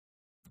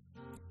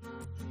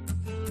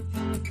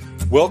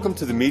Welcome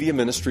to the media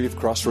ministry of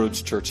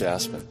Crossroads Church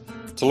Aspen.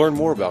 To learn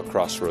more about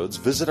Crossroads,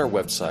 visit our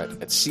website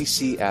at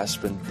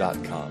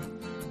ccaspen.com.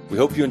 We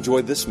hope you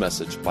enjoyed this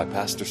message by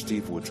Pastor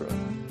Steve Woodrow.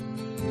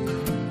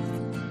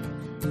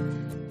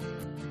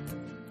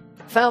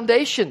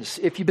 Foundations.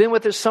 If you've been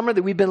with us summer,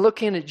 that we've been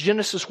looking at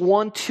Genesis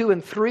 1, 2,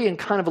 and 3 and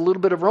kind of a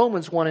little bit of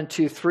Romans 1 and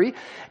 2, 3.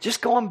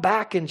 Just going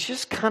back and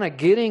just kind of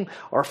getting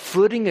our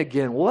footing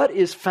again. What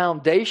is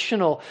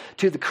foundational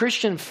to the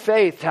Christian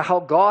faith, to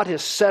how God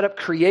has set up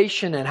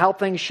creation and how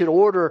things should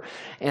order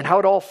and how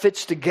it all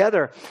fits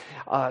together.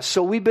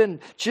 So we've been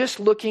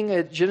just looking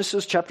at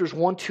Genesis chapters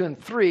 1, 2, and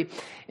 3.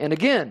 And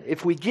again,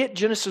 if we get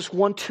Genesis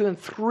 1, 2, and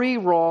 3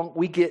 wrong,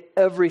 we get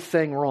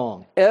everything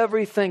wrong.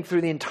 Everything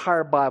through the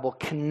entire Bible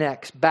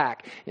connects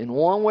back in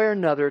one way or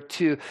another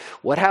to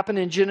what happened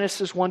in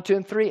Genesis 1, 2,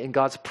 and 3 and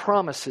God's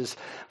promises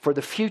for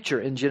the future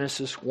in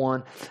Genesis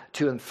 1,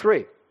 2, and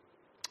 3.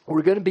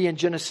 We're going to be in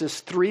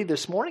Genesis 3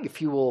 this morning,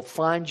 if you will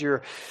find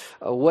your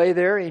way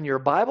there in your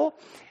Bible.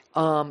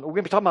 We're going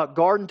to be talking about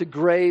garden to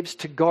graves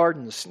to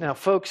gardens. Now,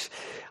 folks,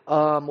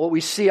 what we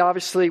see,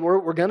 obviously,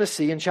 we're going to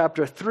see in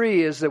chapter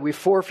 3 is that we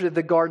forfeited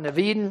the Garden of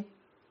Eden.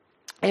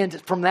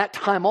 And from that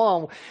time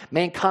on,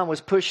 mankind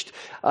was pushed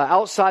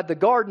outside the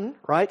garden,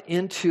 right,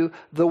 into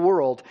the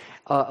world,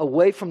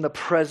 away from the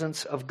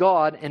presence of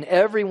God. And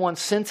everyone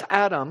since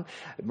Adam,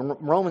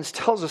 Romans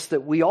tells us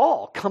that we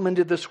all come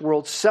into this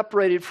world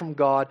separated from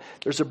God.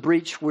 There's a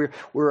breach.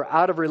 We're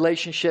out of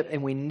relationship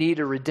and we need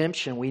a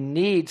redemption. We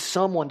need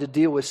someone to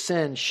deal with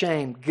sin,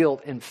 shame,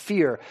 guilt, and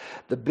fear.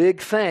 The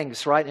big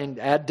things, right, and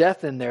add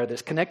death in there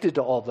that's connected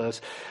to all those.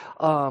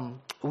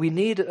 We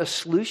need a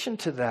solution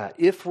to that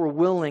if we're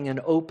willing and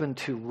open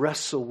to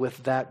wrestle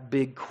with that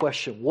big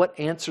question. What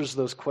answers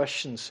those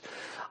questions?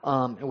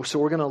 And so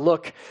we're going to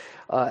look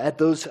at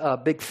those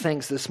big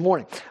things this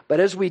morning. But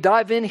as we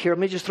dive in here, let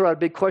me just throw out a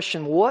big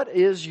question. What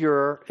is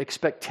your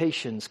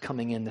expectations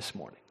coming in this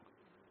morning?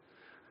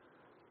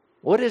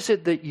 What is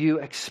it that you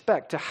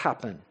expect to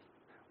happen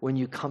when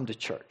you come to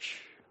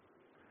church?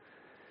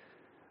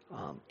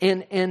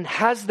 And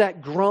has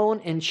that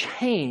grown and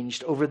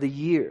changed over the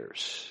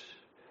years?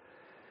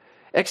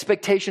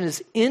 Expectation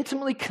is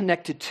intimately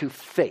connected to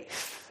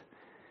faith,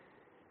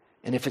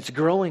 and if it's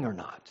growing or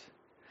not.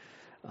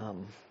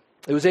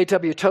 It was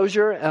A.W.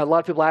 Tozer. A lot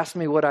of people ask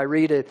me what I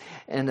read,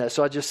 and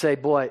so I just say,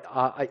 boy,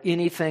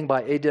 anything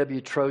by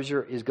A.W.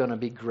 Tozer is going to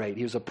be great.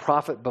 He was a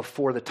prophet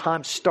before the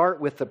time. Start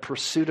with The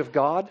Pursuit of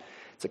God.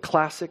 It's a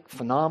classic,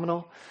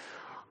 phenomenal.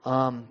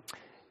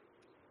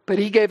 But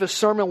he gave a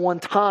sermon one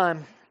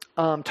time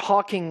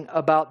talking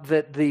about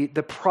that the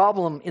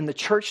problem in the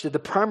church, the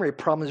primary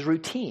problem is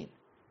routine.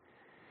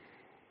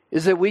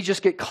 Is that we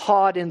just get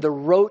caught in the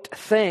rote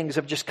things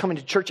of just coming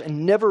to church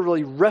and never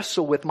really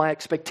wrestle with my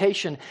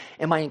expectation.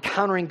 Am I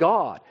encountering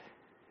God?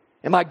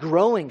 Am I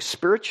growing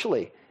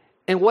spiritually?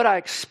 And what I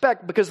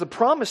expect, because the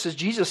promise is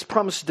Jesus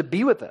promises to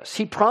be with us.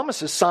 He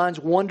promises signs,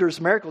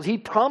 wonders, miracles. He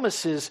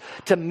promises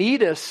to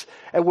meet us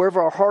at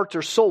wherever our heart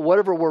or soul,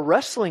 whatever we're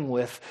wrestling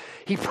with.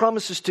 He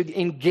promises to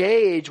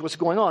engage what's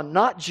going on,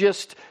 not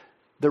just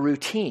the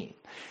routine.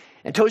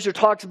 And Tozer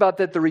talks about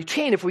that the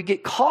routine, if we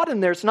get caught in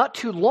there, it's not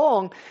too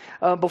long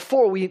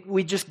before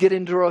we just get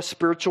into a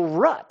spiritual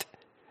rut.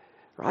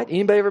 Right?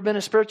 Anybody ever been in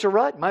a spiritual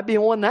rut? Might be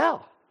in one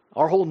now.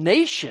 Our whole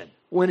nation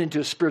went into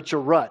a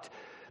spiritual rut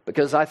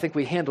because I think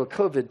we handled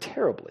COVID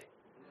terribly.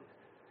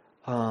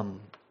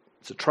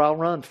 It's a trial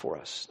run for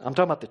us. I'm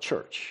talking about the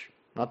church,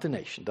 not the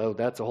nation, though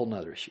that's a whole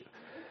nother issue.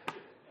 I'm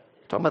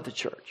talking about the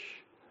church.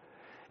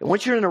 And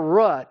once you're in a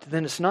rut,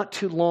 then it's not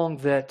too long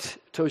that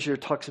Tozer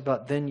talks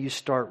about then you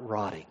start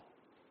rotting.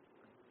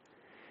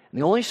 And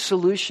the only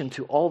solution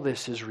to all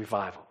this is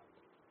revival.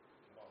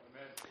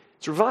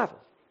 It's revival.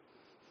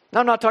 Now,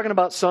 I'm not talking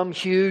about some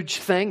huge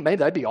thing. Maybe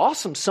that'd be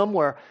awesome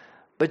somewhere.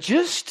 But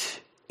just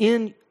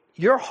in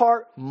your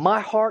heart, my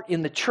heart,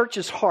 in the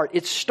church's heart,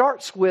 it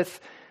starts with,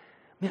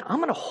 man, I'm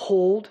going to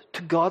hold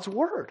to God's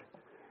word.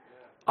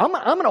 I'm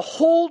going to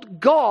hold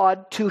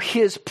God to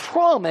His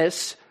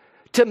promise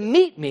to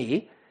meet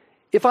me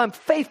if I'm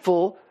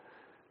faithful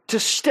to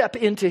step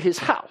into His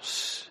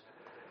house.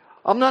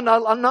 I'm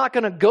not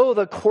going to go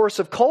the course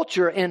of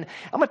culture, and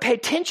I'm going to pay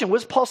attention. What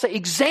does Paul say?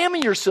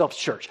 Examine yourself,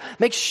 church.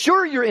 Make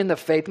sure you're in the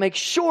faith. Make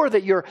sure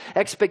that your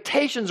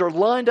expectations are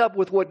lined up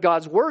with what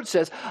God's word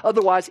says.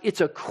 Otherwise,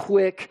 it's a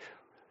quick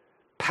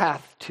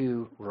path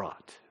to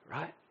rot,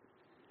 right?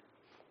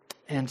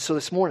 And so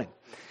this morning,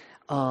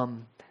 I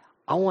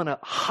want to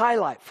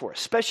highlight for us,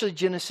 especially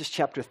Genesis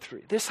chapter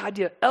 3, this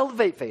idea,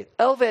 elevate faith,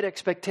 elevate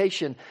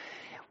expectation.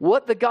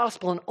 What the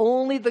gospel and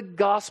only the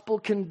gospel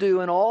can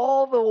do in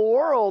all the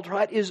world,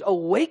 right, is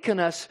awaken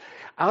us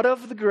out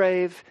of the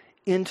grave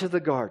into the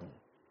garden,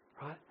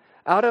 right?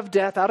 Out of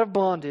death, out of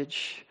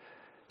bondage,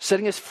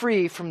 setting us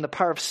free from the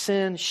power of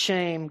sin,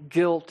 shame,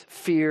 guilt,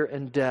 fear,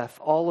 and death,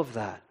 all of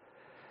that.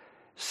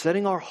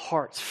 Setting our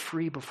hearts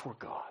free before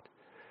God.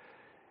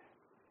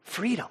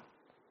 Freedom.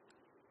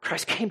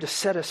 Christ came to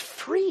set us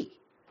free.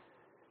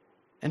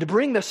 And to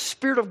bring the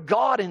Spirit of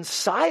God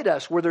inside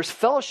us where there's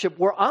fellowship,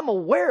 where I'm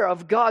aware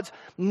of God's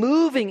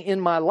moving in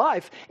my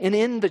life and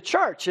in the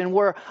church, and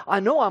where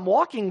I know I'm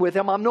walking with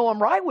Him, I know I'm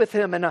right with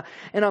Him, and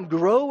I'm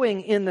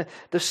growing in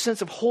the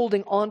sense of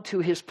holding on to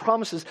His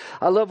promises.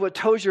 I love what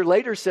Tozer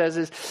later says,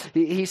 is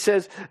he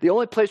says the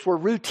only place where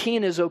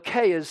routine is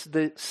okay is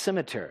the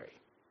cemetery.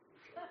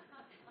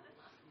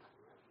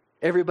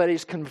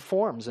 Everybody's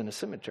conforms in a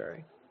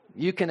cemetery.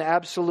 You can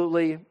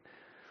absolutely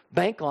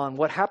bank on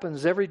what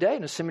happens every day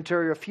in a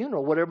cemetery or a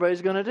funeral, what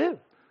everybody's going to do.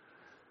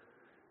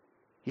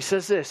 He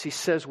says this, he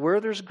says, where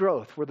there's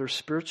growth, where there's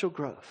spiritual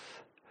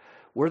growth,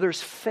 where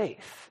there's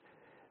faith,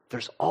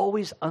 there's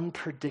always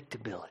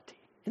unpredictability.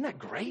 Isn't that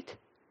great?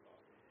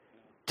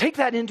 Take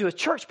that into a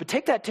church, but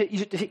take that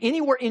to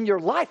anywhere in your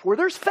life where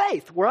there's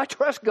faith, where I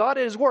trust God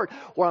at His Word,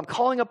 where I'm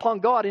calling upon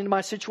God into my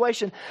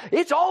situation.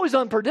 It's always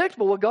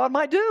unpredictable what God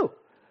might do.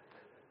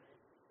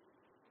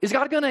 Is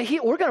God going to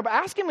heal? We're going to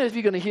ask Him if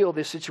He's going to heal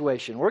this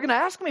situation. We're going to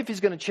ask Him if He's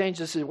going to change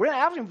this. We're going to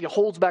ask Him if He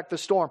holds back the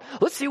storm.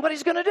 Let's see what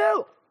He's going to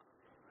do.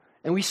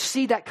 And we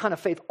see that kind of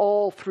faith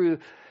all through,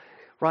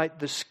 right,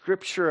 the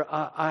Scripture.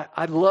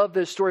 I love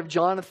the story of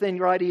Jonathan,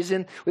 right? He's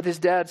in with his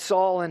dad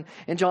Saul, and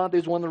Jonathan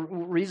is one of the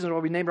reasons why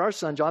we named our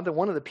son Jonathan.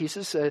 One of the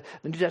pieces, the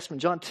New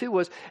Testament, John 2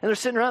 was, and they're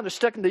sitting around, they're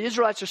stuck, the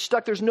Israelites are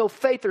stuck, there's no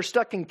faith, they're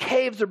stuck in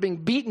caves, they're being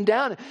beaten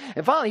down,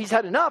 and finally he's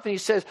had enough, and he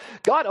says,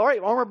 God, all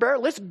right, armor bearer,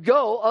 let's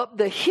go up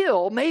the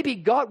hill, maybe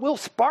God will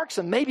spark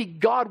some, maybe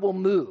God will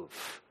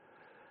move.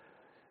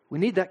 We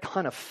need that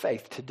kind of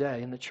faith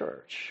today in the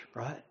church,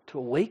 right, to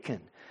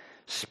awaken.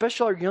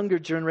 Especially our younger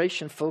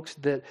generation folks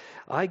that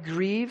I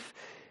grieve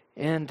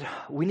and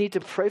we need to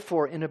pray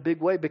for in a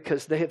big way,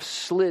 because they have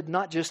slid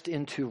not just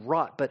into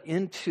rot, but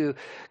into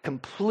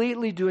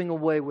completely doing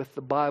away with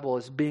the Bible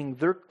as being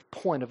their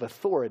point of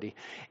authority.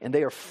 And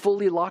they are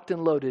fully locked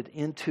and loaded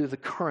into the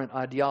current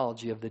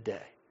ideology of the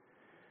day.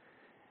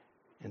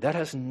 And that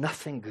has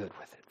nothing good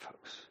with it,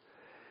 folks.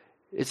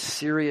 It's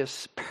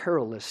serious,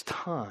 perilous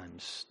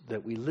times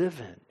that we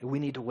live in. And we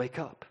need to wake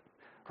up,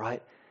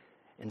 right?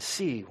 And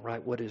see,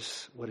 right, what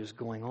is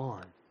going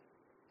on.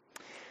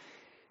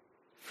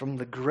 From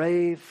the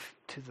grave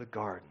to the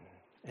garden.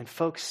 And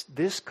folks,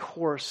 this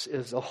course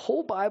is a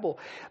whole Bible.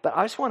 But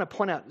I just want to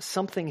point out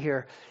something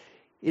here,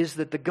 is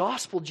that the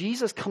gospel,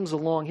 Jesus comes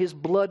along, His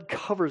blood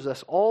covers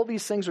us. All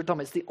these things are done.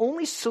 It's the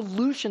only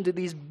solution to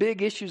these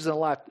big issues in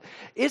life.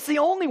 It's the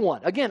only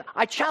one. Again,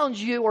 I challenge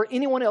you or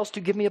anyone else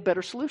to give me a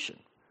better solution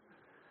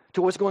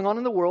to what's going on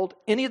in the world,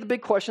 any of the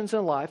big questions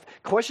in life,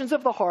 questions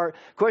of the heart,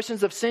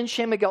 questions of sin,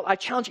 shame, and guilt. I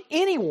challenge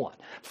anyone,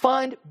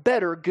 find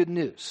better good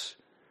news.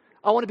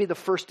 I want to be the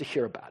first to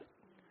hear about it.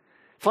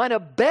 Find a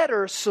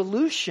better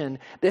solution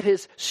that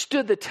has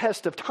stood the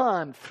test of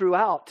time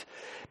throughout.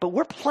 But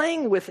we're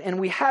playing with, and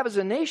we have as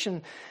a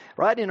nation,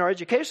 right, in our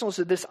educational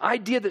system, this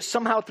idea that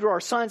somehow through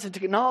our science and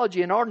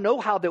technology and our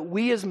know-how that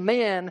we as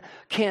man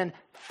can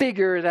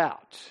figure it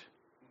out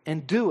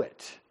and do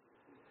it.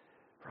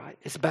 Right?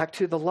 It's back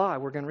to the lie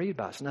we're going to read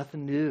about. It's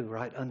nothing new,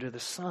 right, under the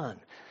sun.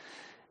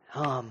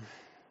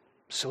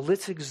 So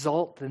let's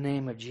exalt the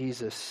name of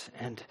Jesus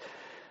and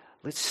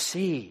let's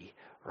see,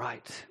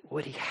 right,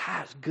 what He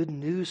has. Good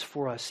news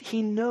for us.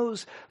 He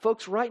knows,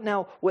 folks, right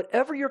now,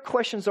 whatever your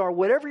questions are,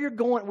 whatever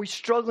we're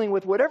struggling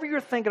with, whatever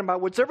you're thinking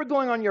about, whatever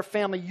going on in your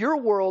family, your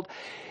world,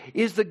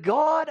 is the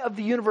God of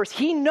the universe.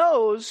 He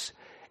knows,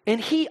 and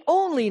He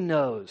only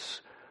knows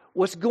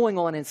what's going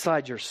on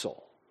inside your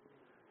soul.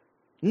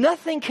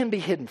 Nothing can be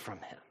hidden from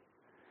Him.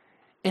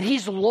 And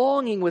He's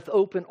longing with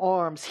open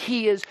arms.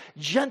 He is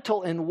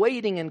gentle and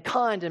waiting and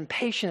kind and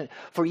patient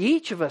for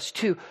each of us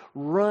to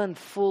run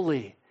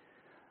fully,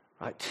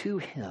 right, to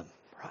Him,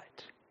 right?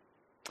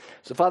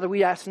 So, Father,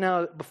 we ask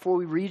now, before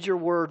we read Your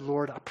word,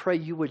 Lord, I pray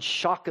You would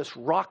shock us,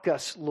 rock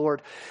us,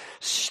 Lord.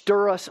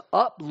 Stir us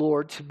up,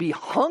 Lord, to be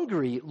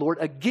hungry, Lord,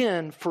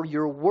 again for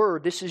Your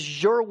word. This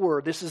is Your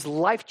word. This is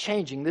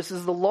life-changing. This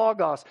is the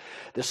Logos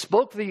that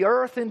spoke the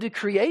earth into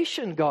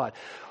creation, God.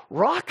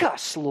 Rock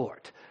us,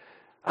 Lord,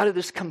 out of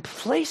this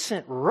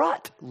complacent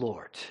rut,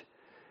 Lord.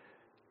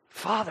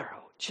 Father,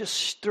 just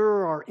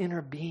stir our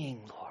inner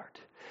being, Lord.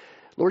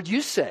 Lord,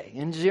 You say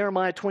in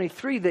Jeremiah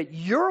 23 that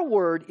Your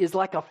word is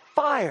like a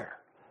fire.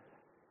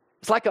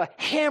 It's like a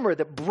hammer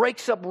that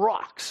breaks up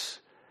rocks.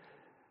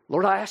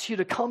 Lord, I ask You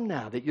to come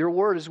now, that Your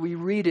word, as we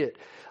read it,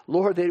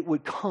 Lord, that it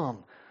would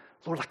come,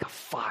 Lord, like a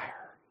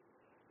fire,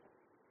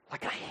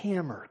 like a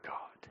hammer, God.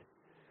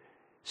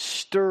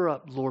 Stir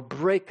up, Lord,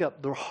 break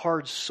up the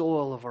hard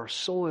soil of our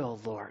soil,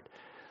 Lord.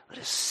 Let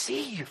us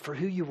see You for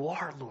who You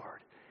are,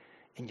 Lord,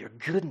 and Your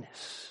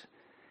goodness,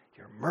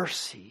 Your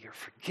mercy, Your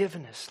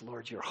forgiveness,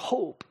 Lord, Your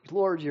hope.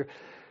 Lord, You're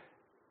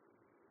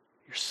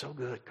so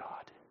good, God.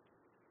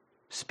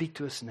 Speak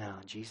to us now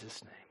in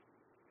Jesus'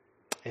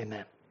 name.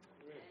 Amen.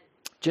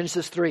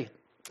 Genesis 3.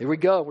 Here we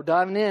go. We're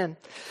diving in.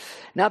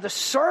 Now the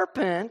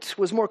serpent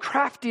was more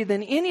crafty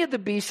than any of the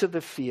beasts of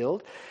the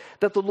field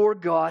that the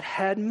Lord God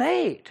had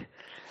made.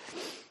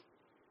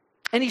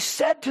 And he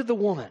said to the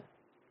woman,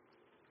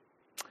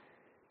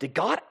 did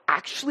God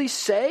actually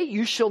say,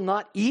 you shall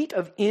not eat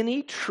of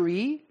any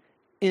tree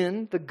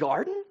in the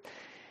garden.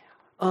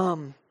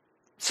 You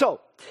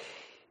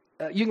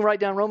can write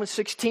down Romans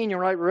 16, you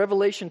can write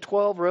Revelation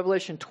 12,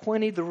 Revelation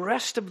 20. The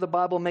rest of the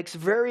Bible makes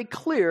very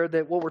clear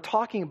that what we're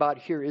talking about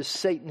here is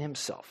Satan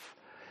himself.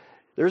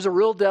 There's a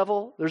real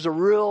devil. There's a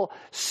real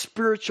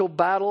spiritual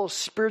battle,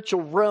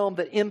 spiritual realm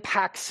that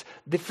impacts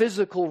the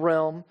physical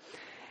realm.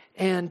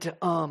 And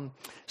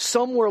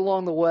somewhere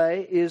along the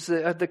way is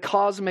the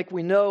cosmic,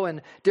 we know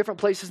in different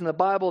places in the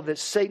Bible that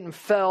Satan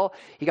fell.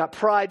 He got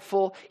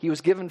prideful. He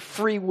was given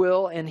free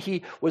will, and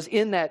he was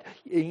in that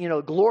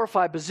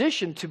glorified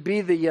position to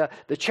be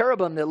the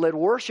cherubim that led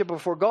worship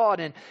before God.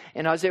 And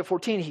in Isaiah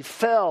 14, he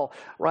fell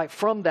right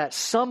from that.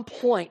 Some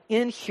point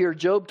in here,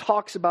 Job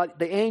talks about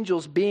the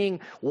angels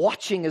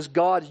watching as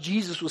God,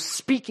 Jesus was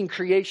speaking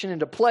creation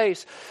into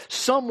place.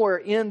 Somewhere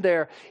in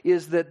there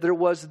is that there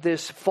was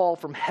this fall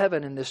from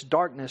heaven and this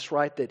darkness,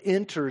 right, that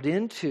entered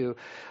into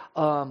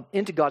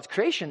God's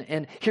creation.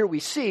 And here we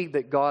see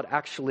that God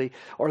actually,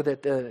 or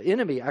that the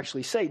enemy,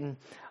 actually Satan,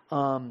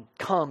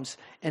 comes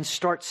and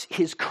starts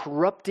his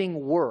corrupting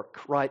work,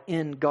 right,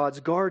 in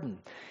God's garden.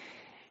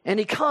 And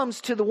he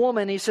comes to the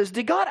woman and he says,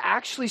 did God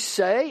actually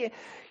say,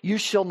 you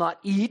shall not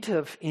eat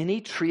of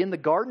any tree in the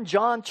garden?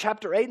 John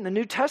chapter 8 in the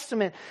New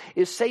Testament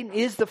is Satan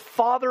is the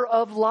father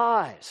of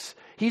lies.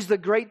 He's the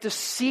great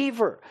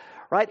deceiver.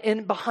 Right?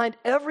 And behind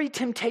every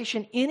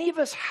temptation any of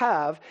us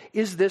have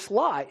is this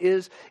lie,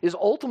 is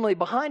ultimately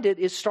behind it.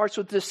 It starts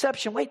with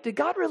deception. Wait, did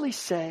God really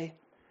say?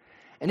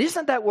 And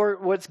isn't that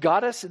what's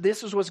got us?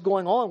 This is what's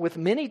going on with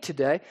many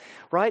today,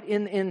 right?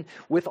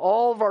 With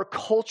all of our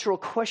cultural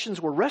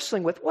questions we're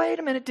wrestling with. Wait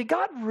a minute, did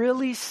God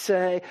really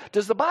say?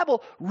 Does the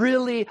Bible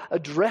really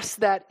address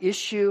that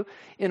issue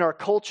in our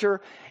culture?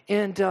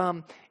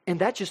 And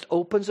that just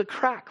opens a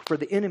crack for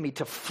the enemy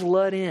to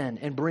flood in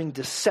and bring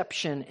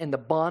deception and the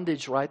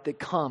bondage, right, that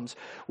comes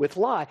with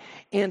lie.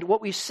 And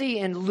what we see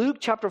in Luke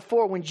chapter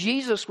 4, when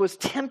Jesus was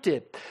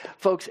tempted,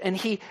 folks, and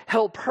he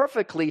held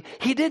perfectly,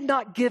 he did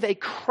not give a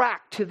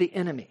crack to the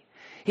enemy.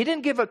 He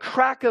didn't give a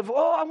crack of,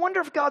 I wonder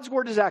if God's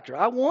word is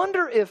accurate. I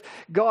wonder if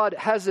God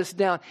has this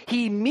down.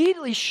 He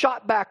immediately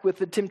shot back with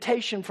the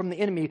temptation from the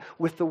enemy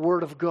with the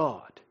word of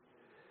God.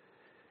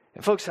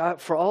 And folks,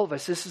 for all of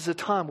us, this is a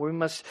time where we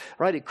must,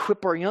 right,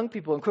 equip our young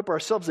people, equip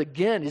ourselves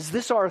again. Is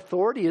this our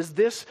authority? Is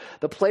this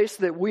the place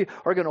that we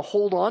are going to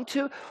hold on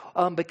to?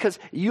 Because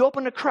you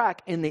open a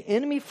crack and the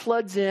enemy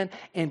floods in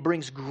and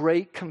brings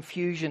great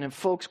confusion. And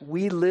folks,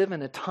 we live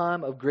in a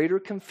time of greater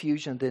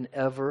confusion than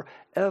ever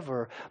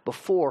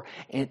before.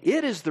 And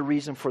it is the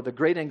reason for the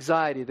great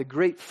anxiety, the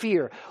great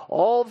fear,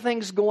 all the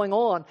things going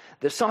on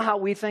that somehow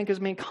we think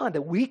is mankind,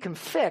 that we can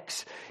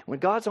fix. When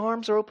God's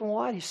arms are open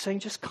wide, he's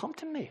saying, just come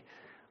to me.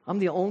 I'm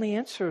the only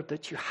answer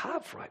that you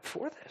have right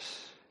for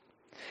this.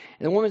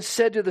 And the woman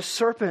said to the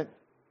serpent,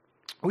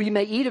 well, you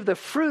may eat of the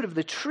fruit of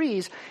the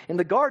trees in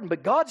the garden,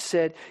 but God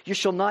said, you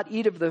shall not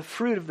eat of the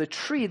fruit of the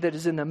tree that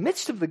is in the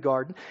midst of the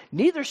garden,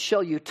 neither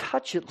shall you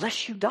touch it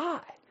lest you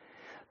die.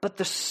 But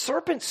the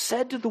serpent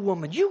said to the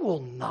woman, you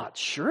will not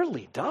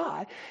surely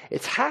die.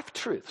 It's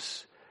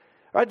half-truths.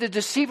 Right, the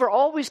deceiver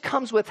always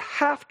comes with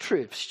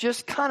half-truths,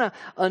 just kind of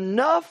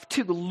enough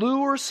to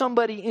lure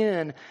somebody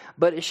in,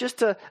 but it's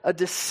just a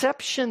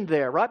deception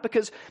there, right?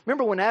 Because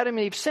remember when Adam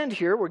and Eve sinned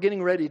here, we're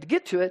getting ready to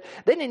get to it,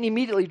 they didn't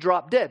immediately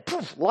drop dead.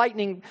 Poof,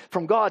 lightning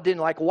from God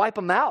didn't wipe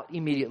them out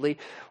immediately,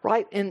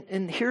 right?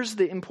 And here's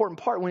the important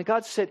part. When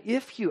God said,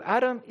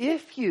 Adam,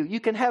 you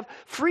can have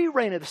free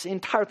reign of this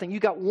entire thing. You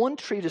got one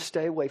tree to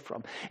stay away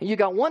from. And you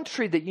got one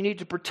tree that you need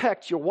to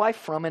protect your wife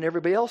from and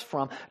everybody else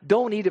from.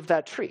 Don't eat of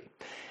that tree.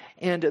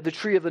 And the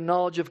tree of the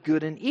knowledge of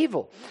good and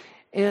evil.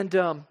 And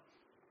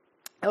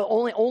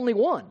only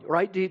one,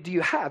 right, do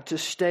you have to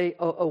stay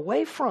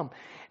away from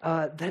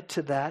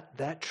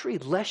that tree,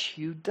 lest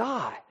you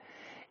die.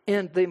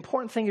 And the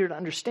important thing here to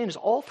understand is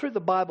all through the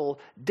Bible,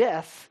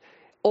 death,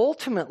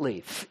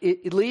 ultimately,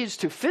 it leads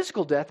to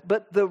physical death,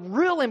 but the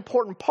real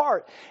important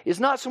part is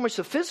not so much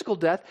the physical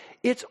death,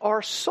 it's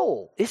our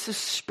soul. It's a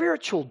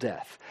spiritual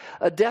death,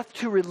 a death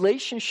to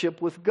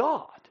relationship with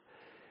God.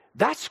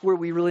 That's where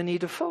we really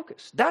need to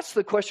focus. That's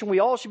the question we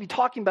all should be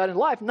talking about in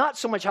life, not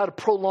so much how to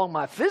prolong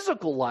my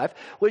physical life.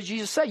 What did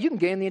Jesus say? You can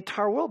gain the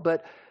entire world,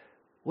 but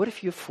what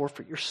if you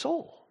forfeit your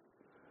soul?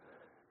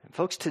 And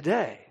folks,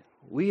 today,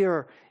 we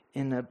are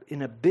in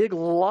a big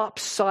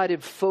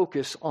lopsided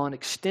focus on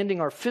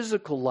extending our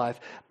physical life,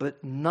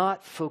 but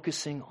not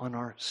focusing on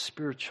our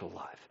spiritual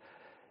life.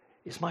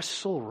 Is my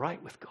soul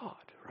right with God,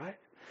 right?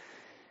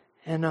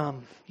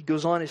 And he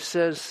goes on, he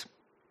says,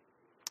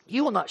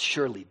 you will not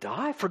surely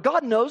die, for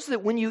God knows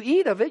that when you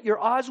eat of it,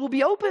 your eyes will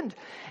be opened,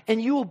 and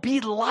you will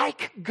be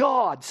like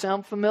God.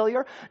 Sound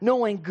familiar?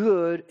 Knowing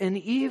good and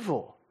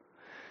evil.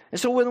 And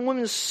so when the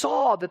woman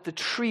saw that the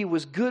tree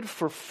was good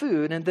for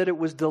food and that it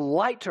was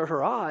delight to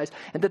her eyes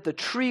and that the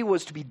tree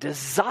was to be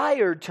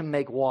desired to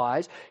make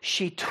wise,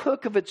 she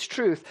took of its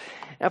truth.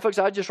 Now, folks,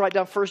 I just write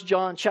down 1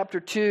 John chapter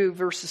 2,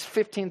 verses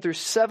 15 through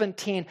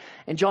 17.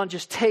 And John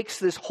just takes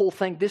this whole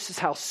thing. This is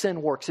how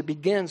sin works. It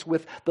begins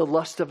with the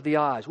lust of the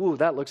eyes. Ooh,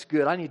 that looks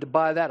good. I need to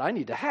buy that. I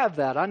need to have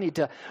that. I need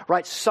to,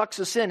 right, sucks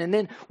us in. And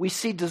then we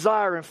see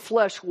desire and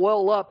flesh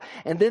well up.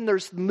 And then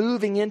there's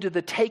moving into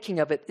the taking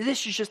of it.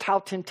 This is just how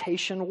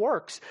temptation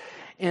works.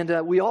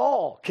 And we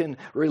all can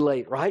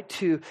relate, right,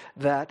 to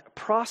that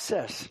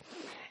process.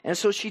 And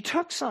so she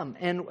took some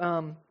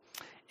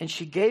and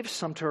she gave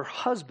some to her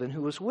husband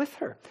who was with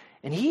her.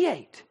 And he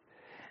ate.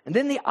 And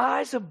then the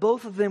eyes of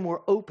both of them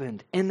were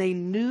opened, and they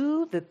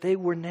knew that they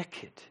were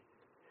naked.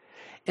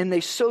 And they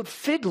sewed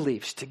fig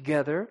leaves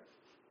together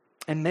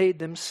and made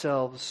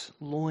themselves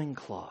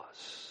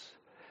loincloths.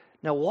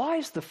 Now, why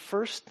is the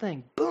first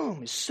thing,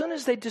 boom, as soon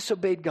as they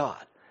disobeyed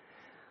God,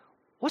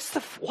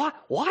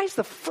 why is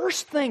the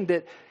first thing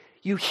that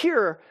you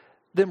hear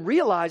them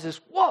realize is,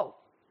 whoa,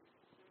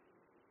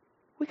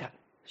 we got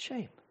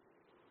shame.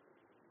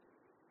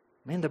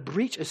 Man, the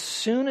breach, as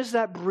soon as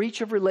that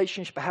breach of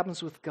relationship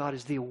happens with God,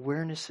 is the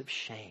awareness of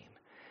shame.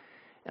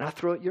 And I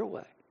throw it your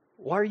way.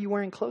 Why are you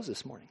wearing clothes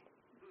this morning?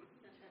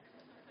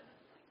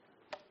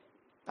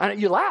 I know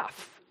you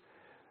laugh,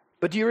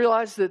 but do you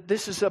realize that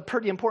this is a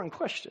pretty important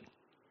question?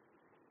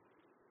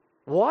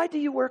 Why do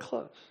you wear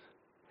clothes?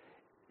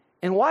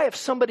 And why, if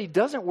somebody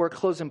doesn't wear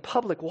clothes in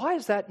public, why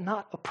is that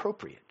not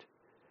appropriate?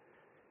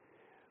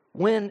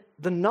 When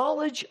the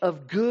knowledge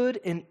of good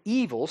and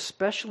evil,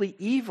 especially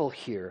evil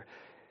here,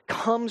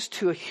 comes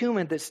to a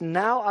human that's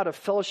now out of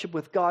fellowship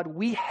with God,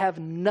 we have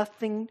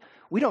nothing,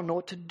 we don't know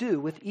what to do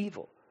with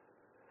evil.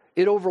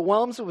 It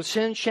overwhelms it with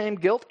sin, shame,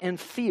 guilt, and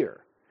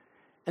fear.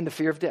 And the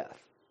fear of death.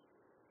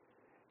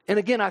 And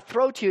again, I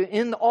throw to you,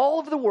 in all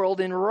of the world,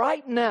 and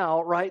right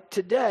now, right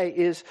today,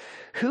 is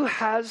who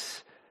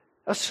has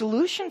a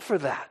solution for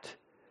that?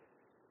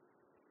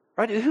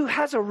 Right? Who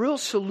has a real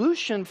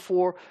solution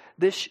for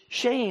this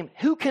shame?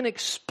 Who can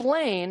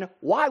explain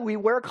why we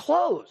wear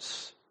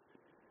clothes?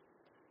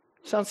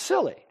 Sounds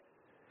silly.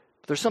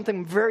 But there's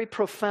something very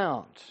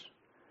profound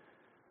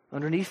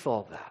underneath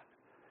all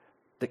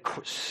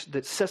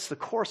that sets the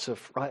course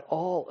of, right,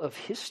 all of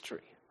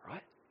history,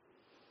 right?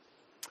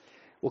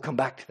 We'll come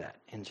back to that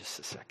in just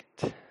a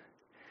second.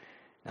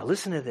 Now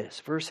listen to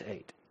this, verse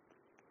 8.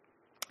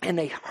 And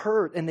they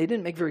heard, and they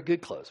didn't make very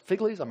good clothes.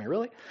 Fig leaves, I mean,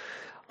 really?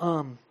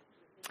 And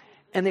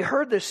they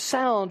heard the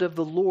sound of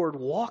the Lord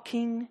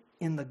walking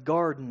in the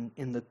garden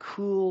in the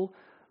cool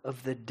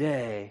of the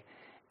day.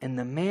 And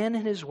the man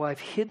and his wife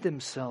hid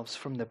themselves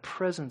from the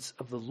presence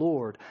of the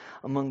Lord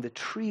among the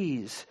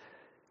trees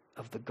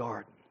of the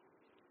garden.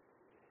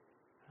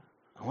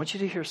 I want you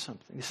to hear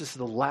something. This is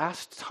the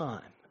last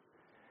time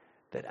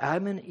that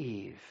Adam and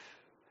Eve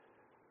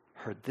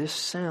heard this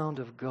sound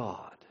of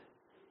God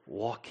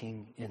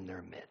walking in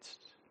their midst.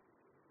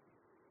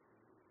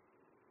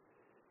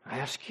 I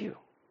ask you,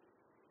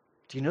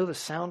 do you know the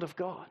sound of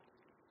God?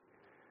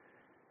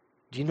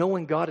 Do you know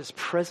when God is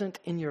present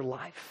in your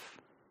life?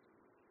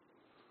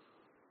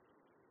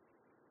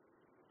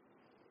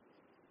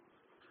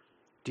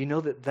 Do you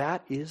know that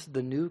that is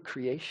the new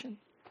creation?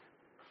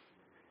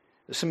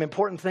 There's some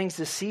important things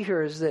to see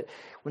here is that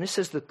when it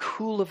says the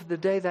cool of the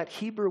day, that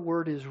Hebrew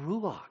word is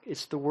ruach.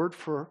 It's the word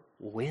for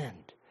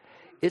wind.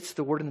 It's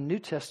the word in the New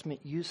Testament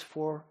used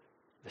for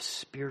the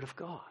Spirit of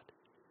God.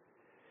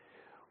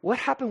 What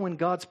happened when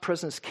God's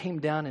presence came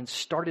down and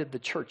started the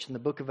church in the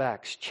book of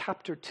Acts,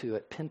 chapter 2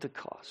 at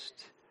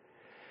Pentecost?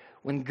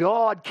 When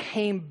God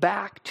came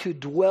back to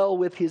dwell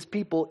with his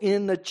people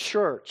in the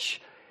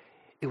church,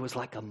 it was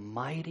like a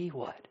mighty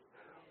what?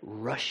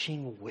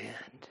 Rushing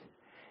wind.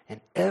 And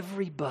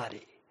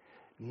everybody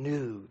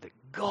knew that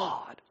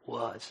God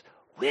was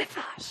with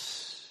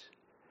us.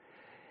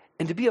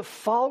 And to be a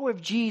follower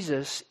of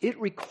Jesus, it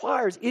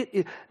requires,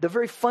 the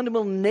very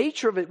fundamental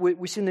nature of it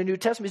we see in the New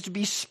Testament is to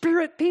be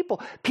spirit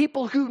people.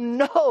 People who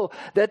know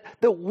that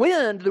the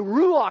wind, the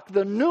ruach,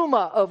 the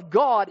pneuma of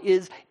God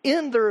is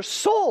in their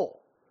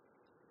soul.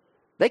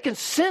 They can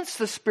sense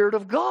the Spirit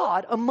of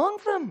God among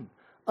them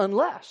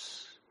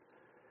unless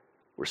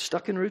we're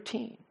stuck in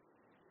routine,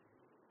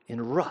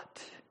 in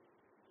rut,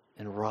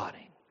 and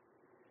rotting.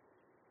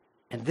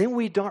 And then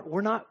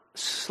we're not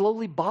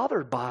slowly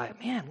bothered by,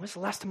 man, when's the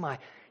last time I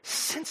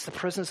sensed the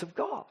presence of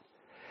God?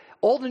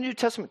 All the New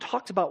Testament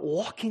talks about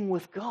walking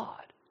with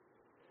God.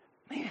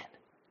 Man,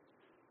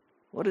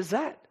 what does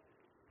that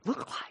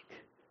look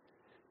like?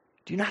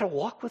 Do you know how to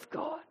walk with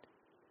God?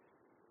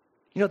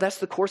 You know, that's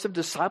the course of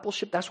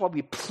discipleship. That's why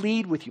we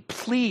plead with you.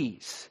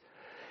 Please,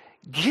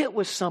 get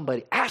with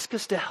somebody. Ask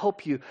us to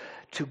help you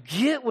to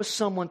get with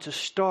someone to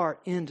start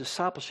in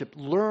discipleship.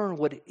 Learn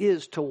what it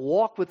is to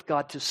walk with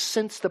God, to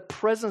sense the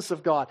presence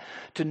of God,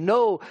 to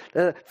know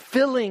the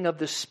filling of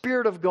the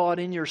Spirit of God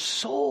in your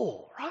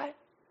soul, right?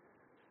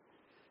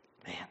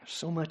 Man, there's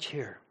so much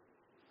here.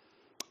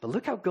 But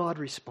look how God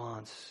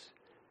responds.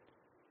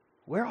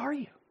 Where are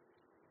you?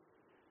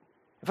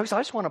 And folks, I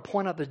just want to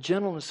point out the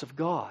gentleness of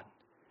God.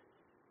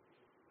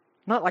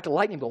 Not like a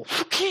lightning bolt.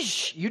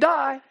 You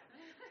die.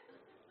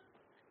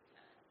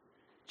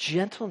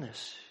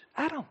 Gentleness.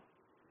 Adam.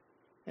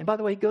 And by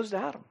the way, he goes to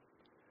Adam.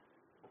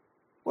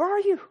 Where are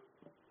you?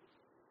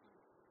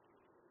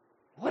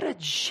 What a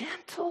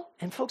gentle.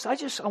 And folks, I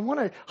want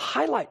to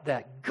highlight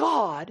that.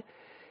 God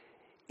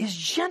is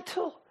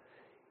gentle.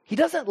 He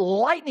doesn't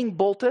lightning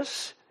bolt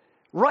us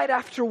right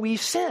after we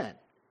sin.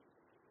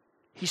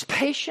 He's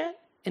patient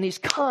and he's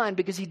kind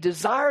because he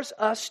desires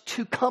us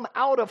to come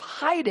out of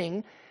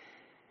hiding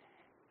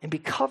and be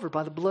covered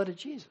by the blood of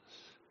Jesus.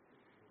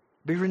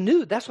 Be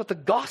renewed. That's what the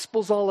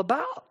gospel's all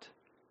about.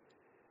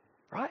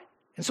 Right?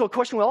 And so a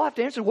question we all have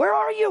to answer, where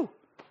are you?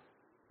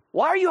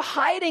 Why are you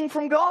hiding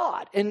from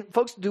God? And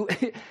folks,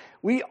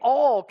 we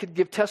all could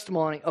give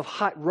testimony of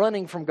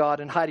running from God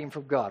and hiding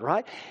from God,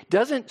 right?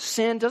 Doesn't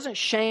sin, doesn't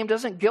shame,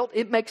 doesn't guilt.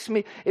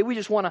 We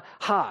just want to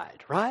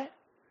hide, right?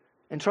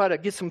 And try to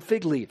get some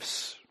fig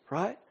leaves,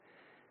 right?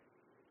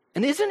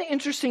 And isn't it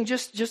interesting,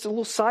 just a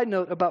little side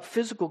note about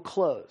physical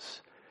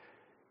clothes,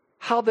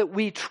 how that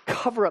we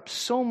cover up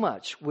so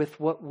much with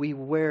what we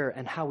wear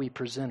and how we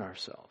present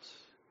ourselves.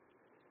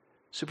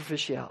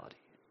 Superficiality.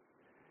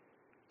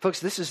 Folks,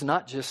 this is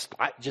not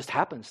just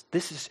happens.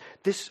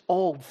 This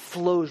all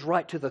flows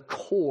right to the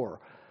core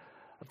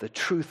of the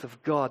truth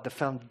of God, the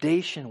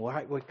foundation,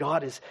 right, what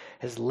God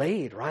has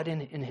laid right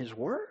in His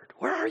Word.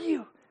 Where are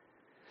you?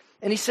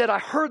 And he said, I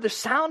heard the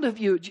sound of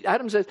you.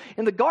 Adam says,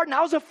 in the garden,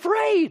 I was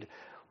afraid.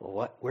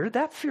 Well, where did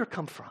that fear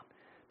come from?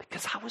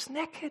 Because I was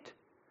naked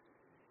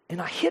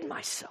and I hid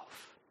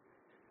myself.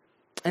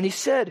 And he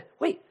said,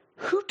 wait,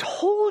 who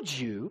told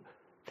you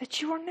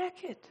that you are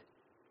naked?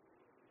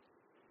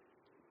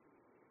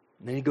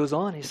 And then he goes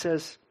on, he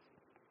says,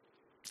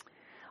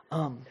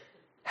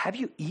 have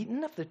you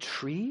eaten of the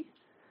tree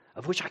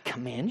of which I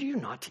command you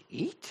not to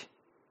eat?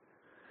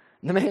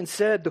 And the man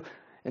said,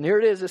 and here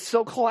it is, it's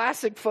so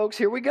classic, folks,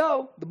 here we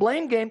go, the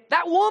blame game.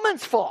 That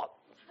woman's fault.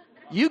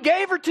 You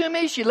gave her to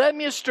me, she led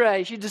me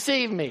astray, she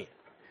deceived me.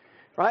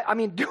 Right? I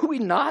mean, do we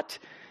not,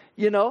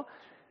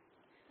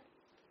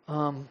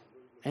 And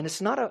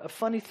it's not a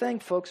funny thing,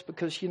 folks,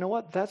 because you know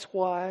what? That's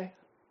why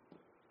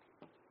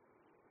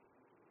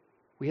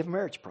we have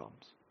marriage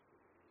problems.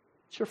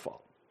 It's your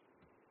fault.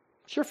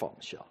 It's your fault,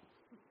 Michelle.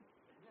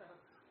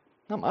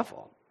 Not my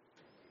fault.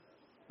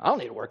 I don't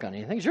need to work on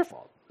anything. It's your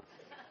fault.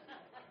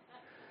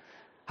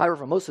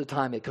 However, most of the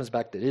time it comes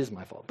back that it is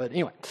my fault. But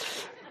anyway,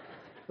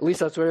 at least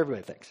that's what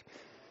everybody thinks.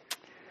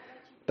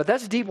 But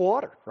that's deep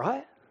water,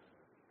 right?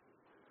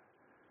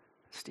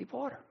 It's deep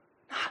water.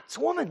 It's a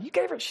woman. You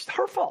gave her. It's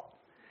her fault.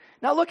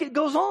 Now look, it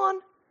goes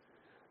on.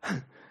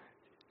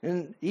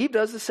 And Eve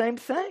does the same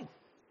thing.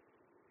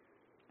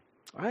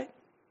 Right?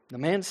 The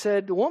man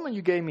said, the woman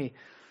you gave me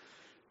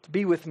to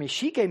be with me,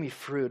 she gave me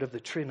fruit of the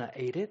tree and I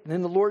ate it. And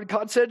then the Lord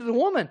God said to the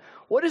woman,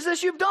 what is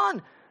this you've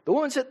done? The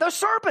woman said, the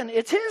serpent,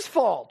 it's his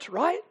fault,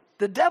 right?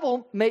 The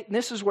devil made, and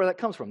this is where that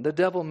comes from. The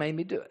devil made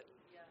me do it,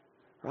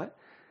 right?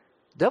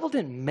 The devil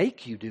didn't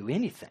make you do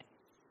anything.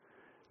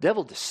 The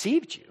devil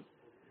deceived you.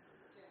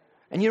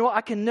 And you know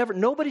what?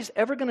 Nobody's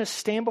ever going to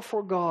stand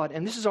before God.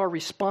 And this is our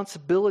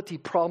responsibility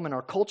problem in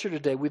our culture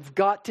today. We've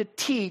got to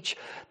teach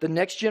the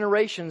next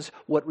generations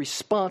what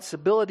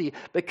responsibility,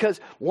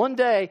 because one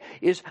day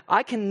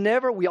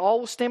we all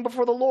will stand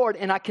before the Lord,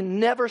 and I can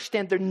never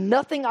stand. There's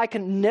nothing I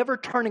can never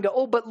turn and go,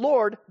 oh, but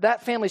Lord,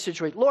 that family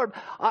situation, Lord,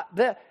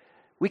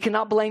 we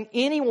cannot blame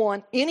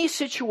anyone, any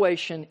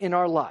situation in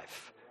our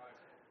life.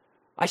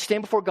 I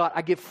stand before God.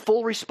 I give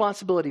full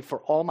responsibility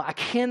for I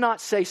cannot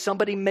say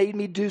somebody made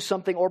me do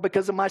something or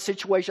because of my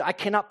situation. I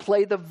cannot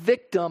play the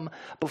victim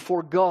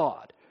before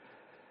God.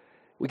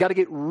 We got to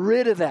get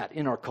rid of that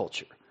in our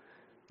culture.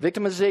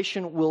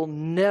 Victimization will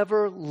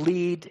never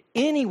lead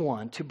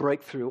anyone to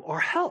breakthrough or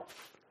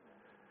health.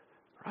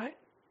 Right?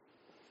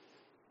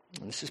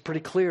 And this is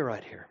pretty clear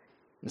right here.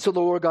 And so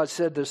the Lord God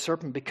said to the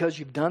serpent, because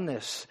you've done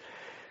this,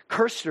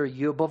 cursed are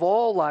you above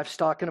all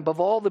livestock and above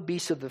all the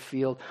beasts of the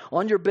field.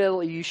 On your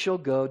belly you shall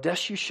go,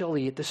 dust you shall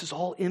eat. This is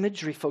all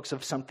imagery, folks,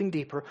 of something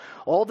deeper.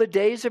 All the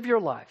days of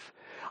your life.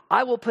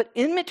 I will put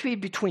enmity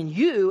between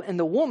you and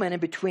the woman and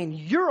between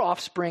your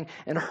offspring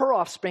and her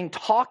offspring,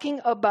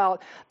 talking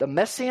about the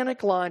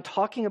messianic line,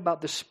 talking about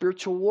the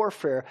spiritual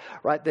warfare,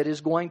 right, that is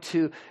going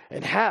to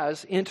and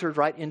has entered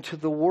right into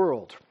the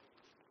world.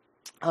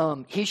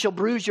 He shall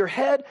bruise your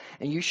head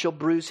and you shall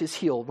bruise his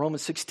heel.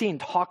 Romans 16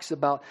 talks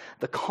about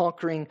the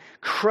conquering,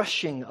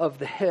 crushing of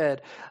the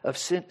head of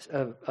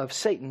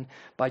Satan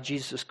by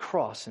Jesus'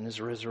 cross and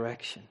his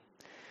resurrection.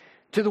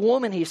 To the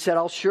woman he said,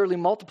 I'll surely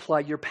multiply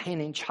your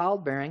pain in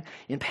childbearing.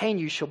 In pain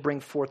you shall bring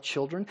forth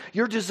children.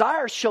 Your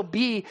desire shall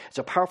be, it's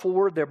a powerful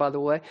word there, by the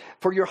way,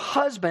 for your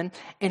husband,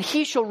 and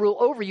he shall rule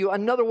over you.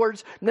 In other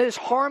words, this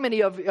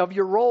harmony of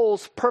your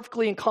roles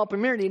perfectly in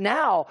complementarity.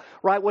 Now,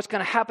 right, what's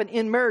going to happen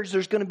in marriage,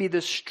 there's going to be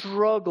this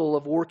struggle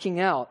of working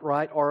out,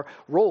 right, our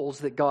roles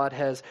that God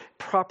has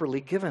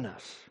properly given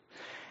us.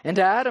 And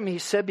to Adam he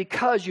said,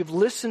 because you've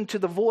listened to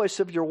the voice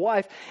of your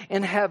wife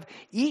and have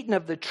eaten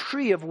of the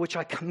tree of which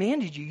I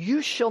commanded you,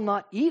 you shall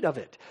not eat of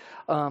it.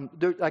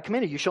 I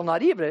commanded you shall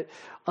not eat of it.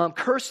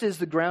 Cursed is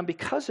the ground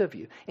because of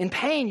you. In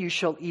pain you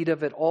shall eat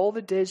of it all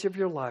the days of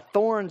your life.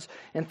 Thorns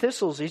and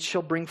thistles it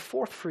shall bring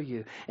forth for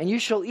you. And you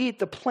shall eat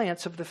the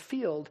plants of the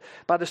field.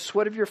 By the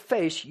sweat of your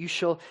face you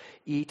shall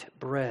eat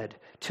bread,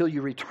 till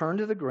you return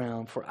to the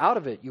ground. For out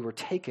of it you were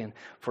taken,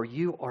 for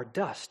you are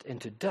dust, and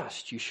to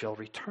dust you shall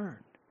return.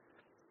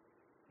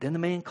 Then the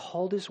man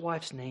called his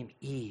wife's name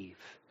Eve,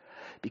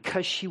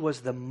 because she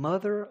was the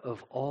mother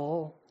of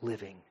all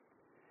living.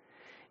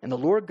 And the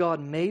Lord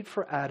God made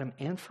for Adam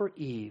and for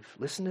Eve,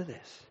 listen to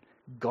this,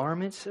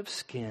 garments of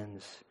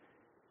skins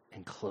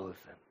and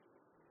clothed them.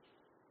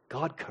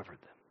 God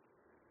covered them.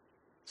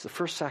 It's the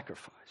first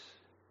sacrifice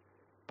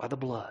by the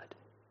blood.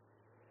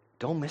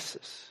 Don't miss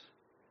this.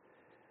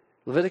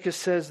 Leviticus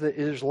says that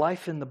there's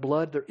life in the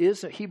blood.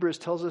 Hebrews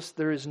tells us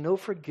there is no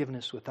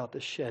forgiveness without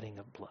the shedding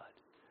of blood.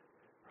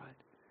 Right?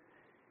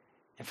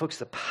 And folks,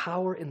 the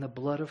power in the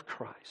blood of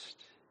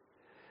Christ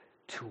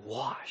to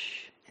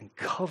wash and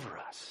cover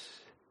us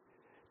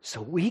so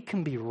we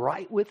can be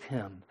right with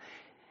Him.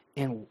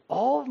 And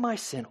all of my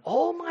sin,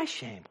 all my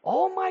shame,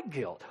 all my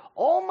guilt,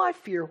 all my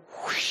fear,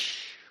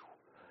 whoosh,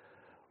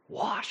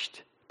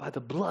 washed by the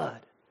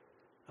blood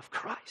of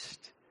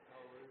Christ.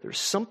 There's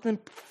something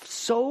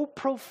so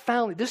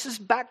profound. This is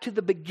back to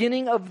the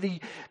beginning of the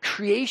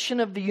creation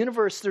of the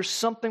universe. There's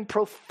something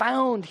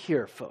profound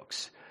here,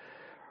 folks.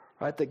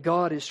 Right, that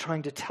God is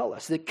trying to tell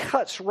us. That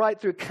cuts right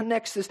through,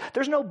 connects this.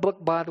 There's no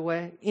book, by the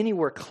way,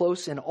 anywhere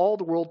close in all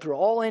the world, through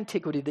all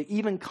antiquity, that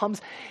even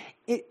comes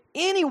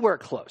anywhere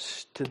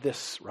close to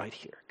this right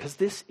here. Because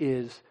this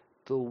is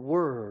the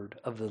Word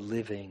of the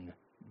living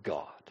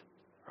God.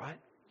 Right?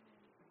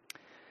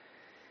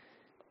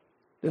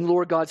 Then the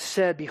Lord God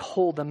said,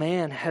 behold, the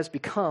man has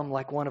become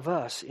like one of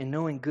us in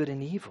knowing good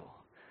and evil.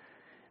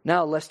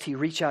 Now, lest he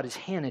reach out his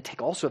hand and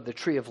take also of the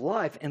tree of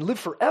life and live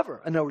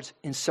forever. In other words,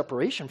 in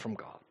separation from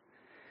God.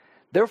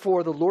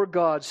 Therefore, the Lord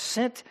God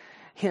sent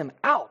him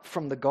out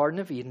from the Garden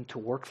of Eden to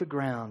work the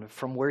ground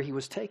from where he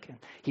was taken.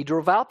 He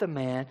drove out the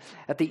man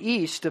at the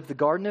east of the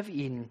Garden of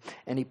Eden,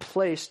 and he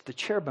placed the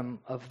cherubim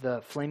of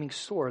the flaming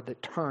sword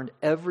that turned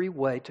every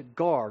way to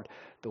guard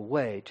the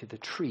way to the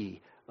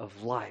tree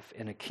of life.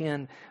 And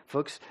again,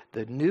 folks,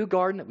 the new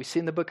garden that we see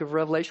in the book of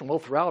Revelation, well,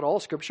 throughout all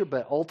Scripture,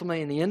 but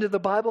ultimately in the end of the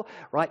Bible,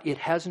 right, it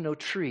has no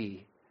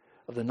tree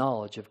of the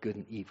knowledge of good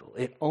and evil.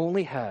 It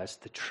only has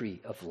the tree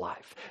of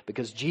life.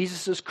 Because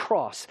Jesus'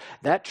 cross,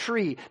 that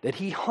tree that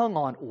He hung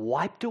on,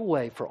 wiped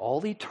away for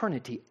all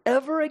eternity,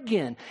 ever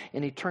again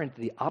in eternity,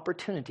 the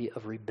opportunity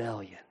of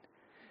rebellion.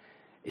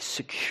 It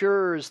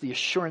secures the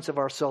assurance of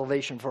our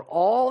salvation for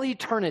all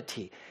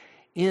eternity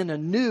in a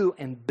new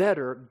and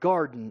better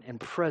garden and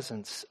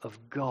presence of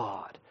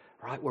God,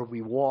 right, where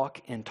we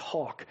walk and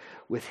talk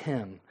with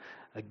Him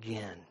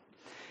again.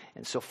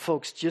 And so,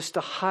 folks, just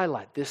to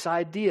highlight this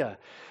idea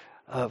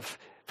of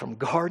from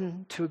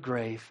garden to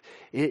grave,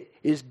 it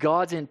is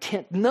God's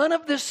intent. None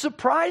of this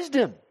surprised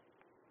Him.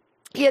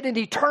 He had an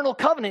eternal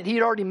covenant He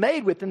had already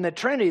made within the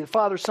Trinity, the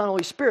Father, Son,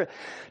 Holy Spirit,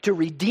 to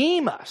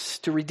redeem us,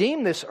 to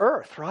redeem this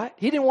earth, right?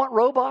 He didn't want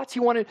robots. He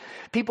wanted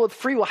people with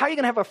free will. How are you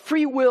going to have a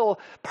free will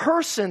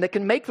person that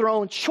can make their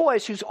own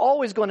choice, who's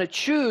always going to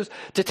choose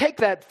to take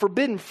that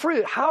forbidden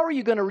fruit? How are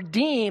you going to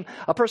redeem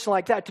a person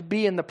like that to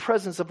be in the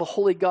presence of a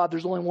holy God?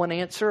 There's only one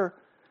answer.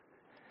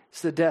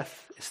 It's the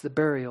death, it's the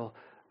burial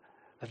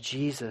of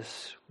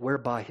Jesus,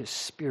 whereby His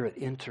Spirit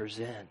enters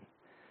in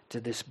to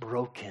this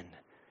broken,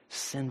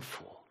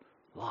 sinful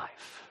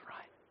life, right?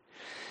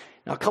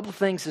 Now, a couple of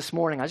things this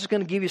morning. I'm just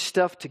going to give you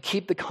stuff to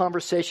keep the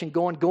conversation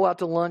going. Go out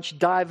to lunch,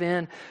 dive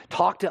in,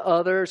 talk to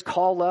others,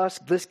 call us,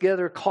 let's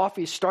gather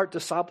coffee, start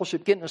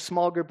discipleship, get in a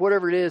small group,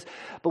 whatever it is.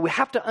 But we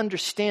have to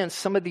understand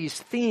some of these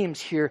themes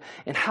here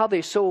and how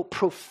they so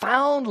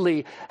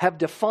profoundly have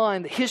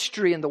defined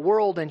history and the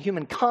world and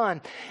humankind.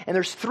 And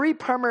there's three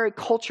primary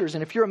cultures.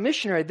 And if you're a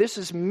missionary, this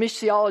is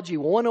Missiology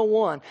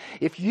 101.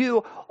 If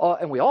you,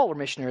 and we all are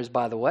missionaries,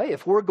 by the way,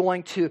 if we're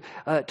going to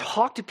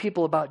talk to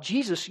people about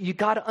Jesus, you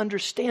got to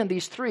understand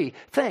these three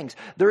things.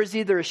 There is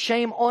either a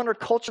shame, honor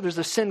culture, there's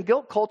a sin,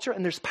 guilt culture,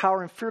 and there's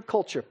power and fear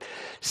culture.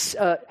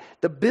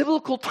 The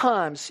biblical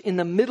times in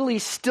the Middle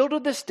East still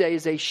to this day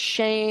is a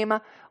shame,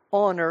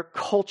 honor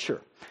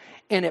culture.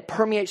 And it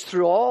permeates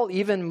through all,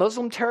 even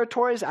Muslim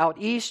territories, out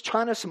east,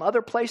 China, some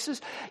other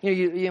places.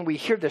 We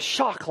hear the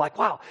shock, like,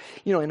 wow,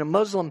 in a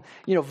Muslim,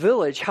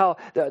 village, how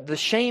the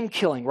shame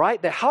killing,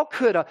 right? How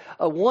could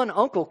a one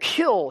uncle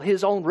kill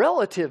his own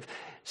relative?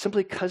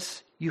 Simply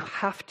because you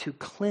have to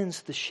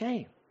cleanse the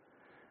shame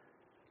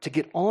to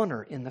get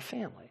honor in the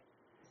family.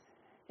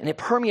 And it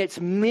permeates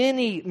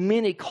many,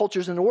 many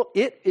cultures in the world.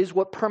 It is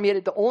what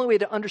permeated. The only way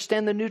to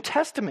understand the New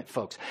Testament,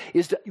 folks,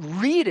 is to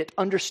read it,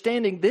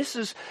 understanding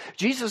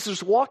Jesus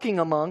is walking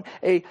among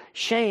a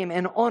shame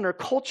and honor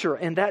culture.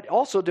 And that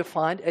also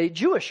defined a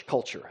Jewish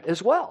culture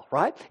as well,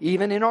 right?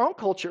 Even in our own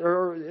culture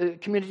or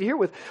community here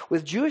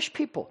with Jewish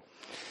people.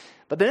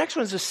 But the next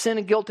one is the sin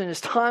and guilt. And as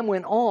time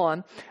went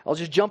on, I'll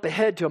just jump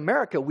ahead to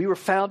America. We were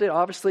founded,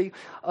 obviously,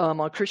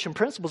 on Christian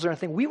principles and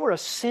everything. We were a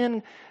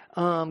sin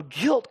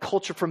guilt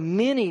culture for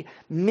many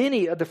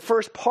of the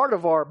first part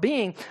of our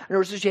being. In other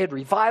words, you had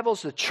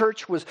revivals, the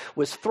church was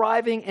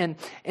thriving,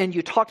 and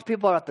you talk to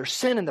people about their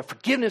sin and the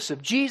forgiveness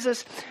of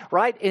Jesus,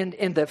 right?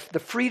 And the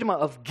freedom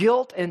of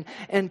guilt,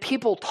 and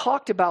people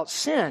talked about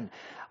sin.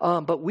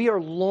 But we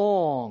are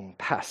long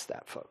past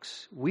that,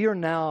 folks. We are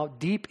now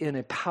deep in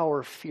a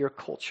power fear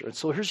culture. And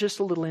so here's just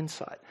a little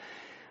insight,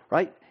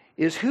 right?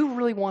 Is who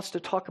really wants to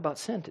talk about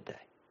sin today?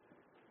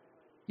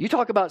 You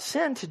talk about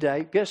sin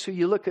today, guess who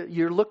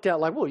you're looked at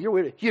like, well,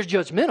 you're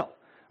judgmental,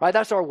 right?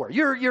 That's our word.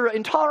 You're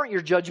intolerant,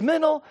 you're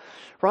judgmental,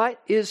 right?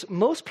 Is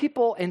most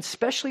people, and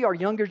especially our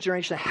younger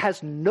generation,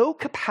 has no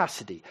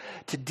capacity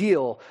to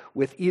deal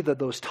with either of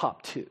those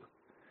top two.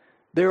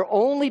 They're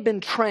only been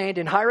trained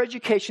in higher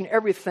education,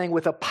 everything,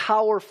 with a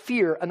power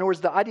fear. In other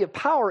words, the idea of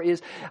power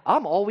is,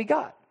 I'm all we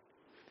got.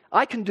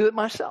 I can do it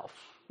myself.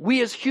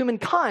 We as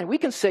humankind, we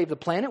can save the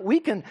planet. We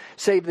can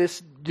save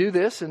this,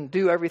 and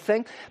do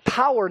everything.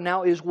 Power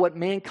now is what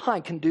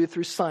mankind can do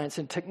through science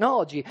and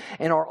technology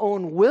and our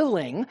own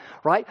willing,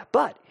 right?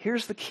 But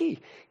here's the key,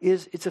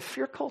 is it's a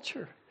fear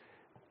culture.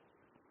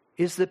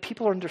 Is that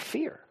people are under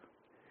fear,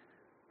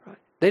 right?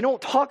 They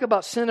don't talk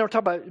about sin, they don't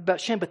talk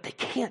about shame, but they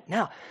can't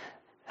now.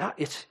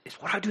 It's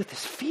what do I do with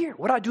this fear?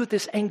 What do I do with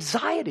this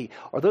anxiety?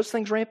 Are those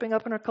things ramping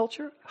up in our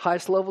culture?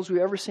 Highest levels we've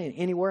ever seen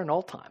anywhere in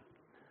all time.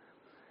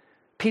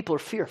 People are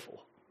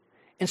fearful.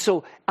 And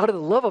so out of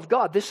the love of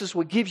God, this is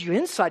what gives you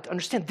insight to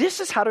understand this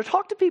is how to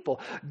talk to people.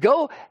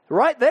 Go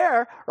right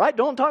there, right?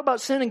 Don't talk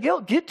about sin and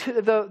guilt. Get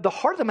to the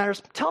heart of the matter.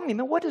 Tell me,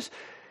 man, what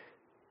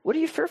are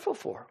you fearful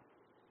for?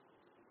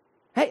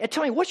 Hey,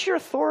 tell me, what's your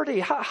authority?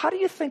 How do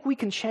you think we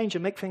can change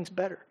and make things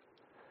better?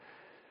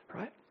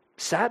 Right?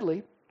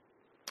 Sadly,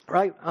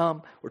 right?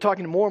 We're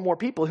talking to more and more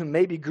people who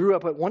maybe grew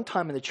up at one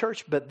time in the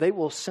church, but they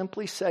will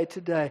simply say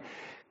today,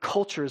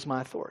 culture is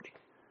my authority.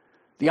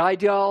 The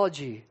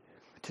ideology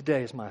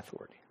today is my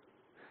authority,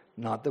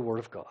 not the Word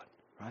of God,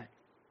 right?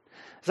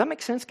 Does that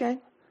make sense,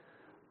 gang?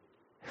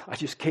 I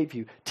just gave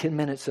you 10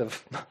 minutes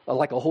of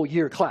like a whole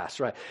year class,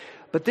 right?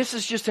 But this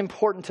is just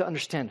important to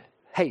understand.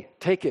 Hey,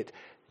 take it,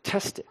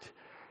 test it.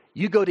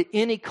 You go to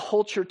any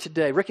culture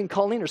today, Rick and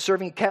Colleen are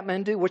serving at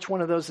Kathmandu. Which one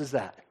of those is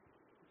that?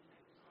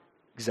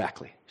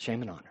 Exactly,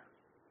 shame and honor.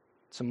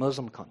 It's a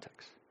Muslim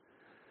context.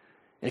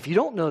 And if you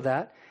don't know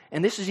that,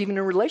 and this is even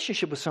a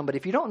relationship with somebody,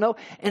 if you don't know,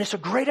 and it's a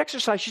great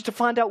exercise just to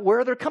find out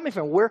where they're coming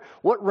from,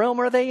 what realm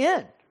are they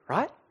in,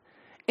 right?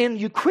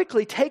 And you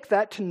quickly take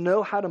that to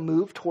know how to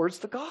move towards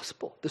the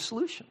gospel, the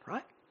solution,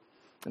 right?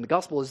 And the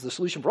gospel is the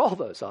solution for all of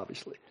those,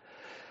 obviously.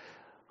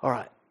 All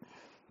right,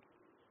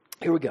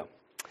 here we go.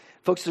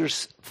 Folks,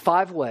 there's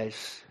 5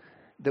 ways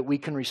that we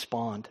can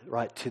respond,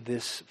 right, to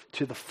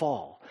the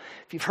fall.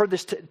 If you've heard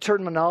this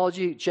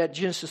terminology,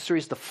 Genesis 3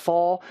 is the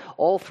fall.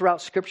 All throughout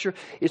Scripture,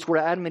 it's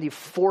where Adam and Eve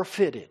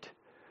forfeited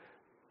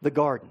the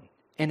garden,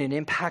 and it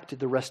impacted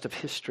the rest of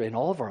history and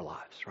all of our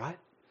lives, right?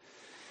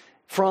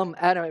 From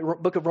Adam,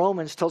 book of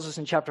Romans tells us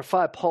in chapter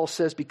 5, Paul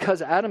says,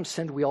 because Adam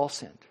sinned, we all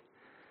sinned.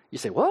 You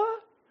say,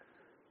 what?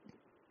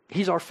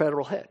 He's our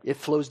federal head. It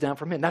flows down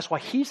from him. That's why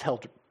he's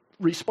held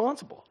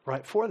responsible,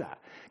 right, for that.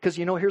 Because,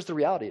 here's the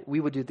reality. We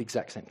would do the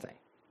exact same thing.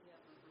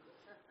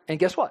 And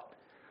guess what?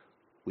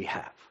 We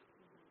have.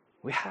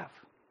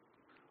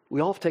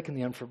 We all have taken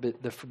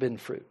the forbidden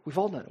fruit. We've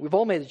all done it. We've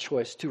all made a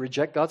choice to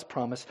reject God's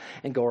promise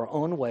and go our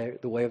own way,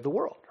 the way of the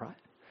world, right?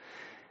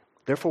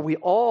 Therefore, we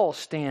all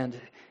stand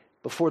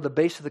before the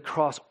base of the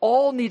cross,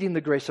 all needing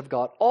the grace of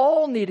God,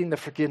 all needing the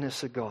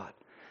forgiveness of God,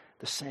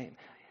 the same.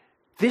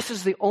 This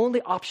is the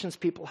only options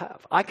people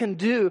have. I can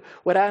do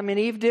what Adam and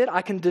Eve did.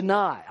 I can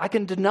deny. I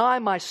can deny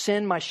my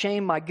sin, my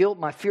shame, my guilt,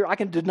 my fear. I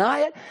can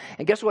deny it.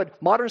 And guess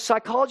what? Modern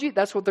psychology,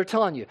 that's what they're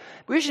telling you.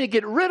 We should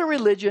get rid of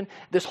religion.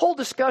 This whole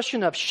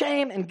discussion of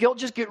shame and guilt,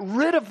 just get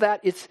rid of that.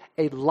 It's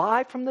a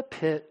lie from the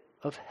pit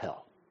of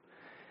hell.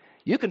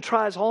 You can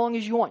try as long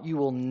as you want. You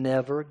will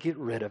never get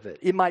rid of it.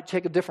 It might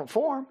take a different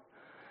form.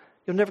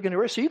 You'll never get rid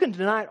of it. So you can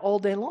deny it all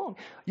day long.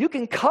 You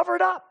can cover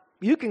it up.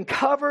 You can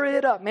cover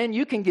it up, man.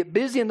 You can get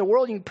busy in the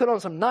world. You can put on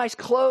some nice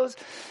clothes.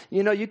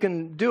 You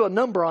can do a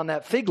number on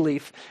that fig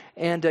leaf,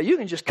 and you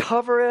can just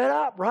cover it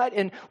up, right?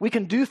 And we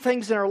can do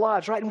things in our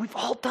lives, right? And we've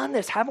all done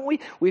this, haven't we?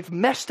 We've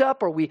messed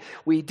up, or we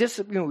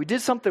did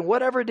something,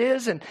 whatever it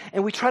is, and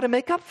we try to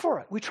make up for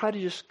it. We try to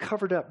just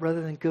cover it up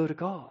rather than go to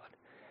God,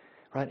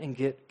 right, and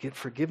get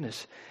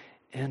forgiveness.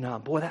 And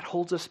boy, that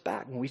holds us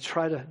back when we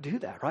try to do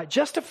that, right?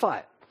 Justify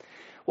it.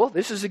 Well,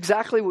 this is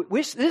exactly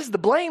this is the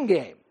blame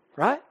game,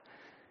 right?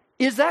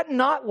 Is that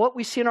not what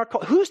we see in our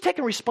culture? Who's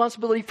taking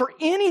responsibility for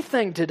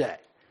anything today?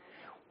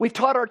 We've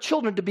taught our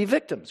children to be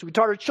victims. We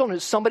taught our children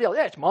it's somebody else.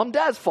 Yeah, it's mom and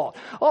dad's fault.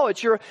 Oh,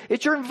 it's your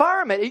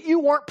environment. You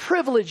weren't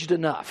privileged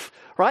enough,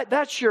 right?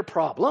 That's your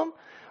problem,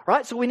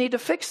 right? So we need to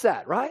fix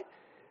that, right?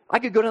 I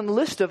could go down the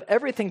list of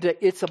everything today.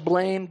 It's a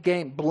blame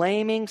game.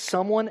 Blaming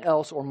someone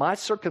else or my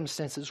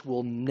circumstances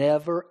will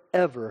never,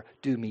 ever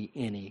do me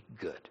any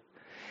good.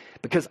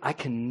 because I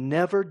can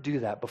never do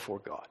that before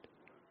God.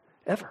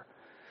 Ever.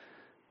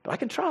 But I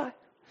can try.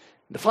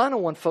 The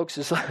final one, folks,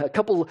 is a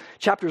couple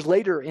chapters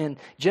later in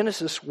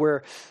Genesis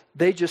where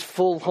they just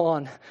full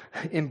on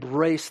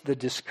embrace the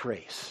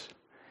disgrace.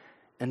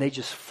 And they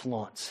just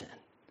flaunt sin.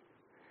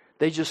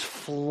 They just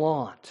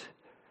flaunt,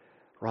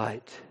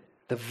 right,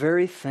 the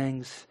very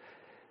things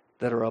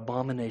that are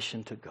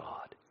abomination to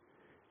God.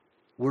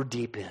 We're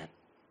deep in.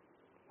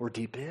 We're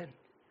deep in.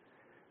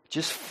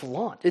 Just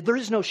flaunt. There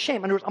is no shame.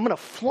 In other words, I'm going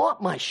to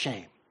flaunt my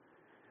shame.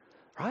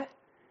 Right?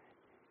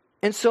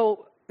 And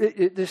so,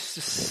 this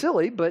is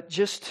silly, but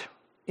just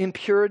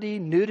impurity,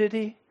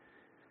 nudity,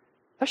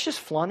 that's just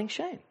flaunting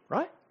shame,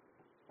 right?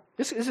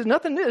 This is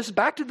nothing new. This is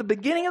back to the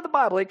beginning of the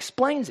Bible. It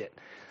explains it,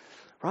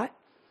 right?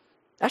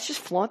 That's just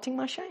flaunting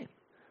my shame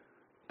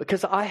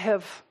because I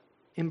have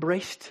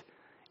embraced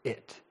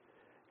it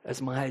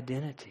as my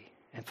identity.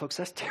 And folks,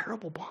 that's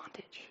terrible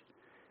bondage.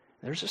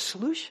 There's a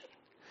solution.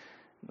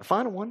 The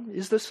final one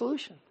is the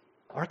solution.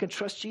 I can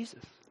trust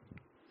Jesus.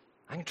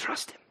 I can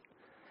trust him.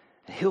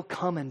 And he'll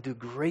come and do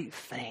great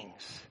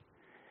things.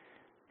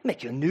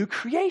 Make you a new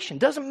creation.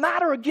 Doesn't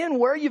matter, again,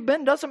 where you've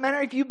been. Doesn't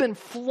matter if you've been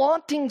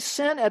flaunting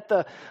sin at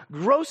the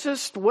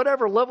grossest,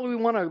 whatever level we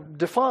want to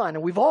define.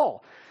 And we've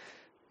all.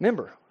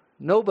 Remember,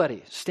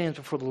 nobody stands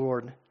before the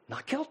Lord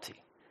not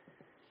guilty.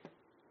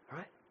 All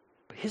right?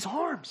 But his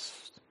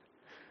arms,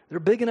 they're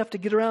big enough to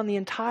get around the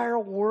entire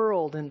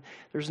world. And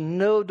there's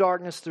no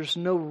darkness. There's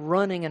no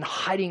running and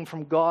hiding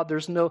from God.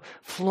 There's no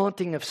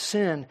flaunting of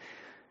sin.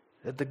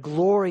 The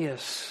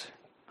glorious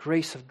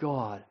grace of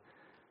God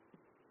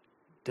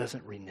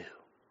doesn't renew.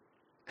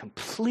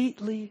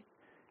 Completely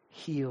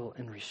heal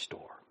and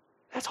restore.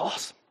 That's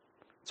awesome.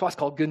 That's why it's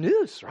called good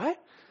news, right?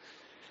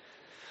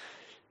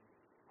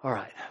 All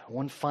right,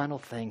 one final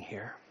thing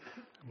here.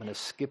 I'm going to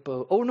skip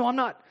over. Oh, no, I'm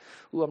not.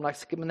 I'm not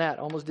skipping that.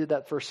 I almost did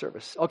that first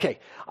service. Okay,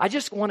 I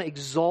just want to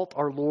exalt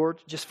our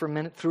Lord just for a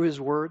minute through his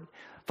word.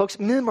 Folks,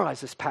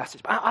 memorize this passage.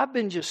 I've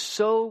been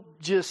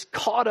just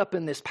caught up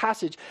in this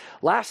passage.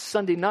 Last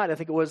Sunday night, I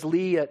think it was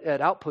Lee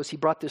at Outpost, he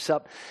brought this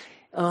up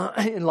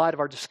in light of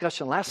our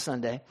discussion last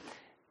Sunday.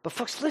 But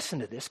folks,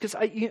 listen to this, because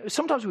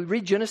sometimes we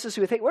read Genesis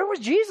and we think, where was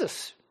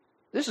Jesus?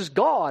 This is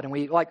God, and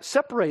we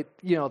separate,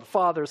 the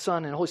Father,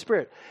 Son, and Holy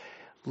Spirit.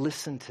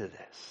 Listen to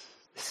this.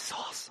 This is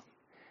awesome.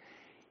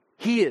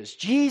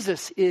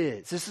 Jesus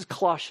is, this is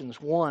Colossians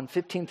 1,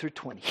 15 through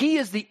 20. He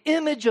is the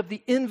image of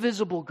the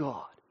invisible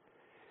God,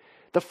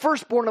 the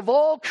firstborn of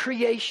all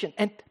creation.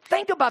 And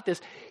think about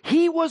this.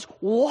 He was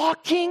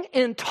walking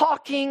and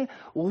talking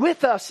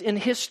with us in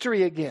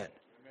history again.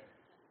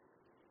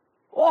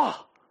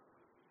 Oh,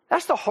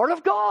 that's the heart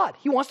of God.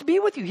 He wants to be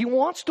with you. He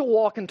wants to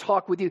walk and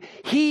talk with you.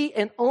 He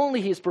and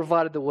only he has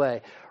provided the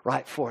way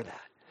right for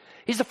that.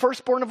 He's the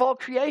firstborn of all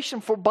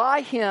creation, for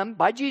by him,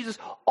 by Jesus,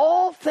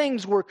 all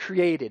things were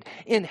created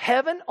in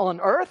heaven,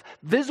 on earth,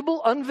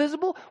 visible,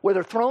 invisible,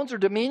 whether thrones or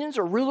dominions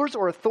or rulers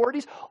or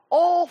authorities.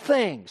 All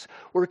things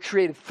were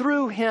created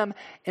through him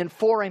and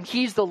for him.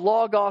 He's the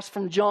Logos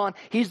from John.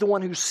 He's the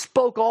one who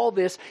spoke all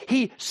this.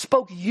 He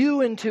spoke you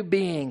into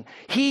being.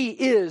 He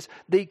is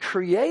the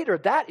creator.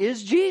 That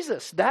is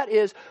Jesus. That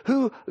is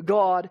who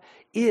God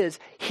is.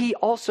 He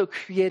also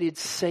created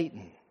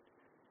Satan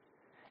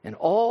and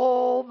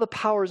all the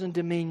powers and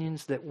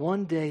dominions that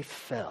one day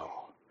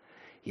fell.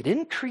 He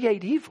didn't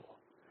create evil.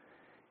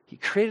 He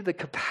created the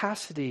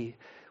capacity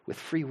with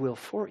free will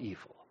for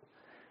evil.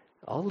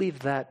 I'll leave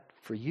that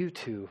for you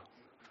to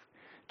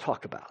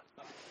talk about.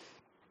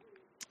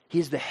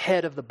 He's the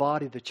head of the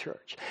body of the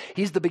church.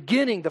 He's the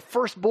beginning, the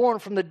firstborn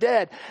from the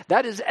dead.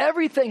 That is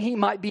everything he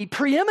might be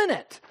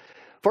preeminent.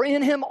 For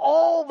in him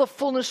all the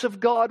fullness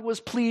of God was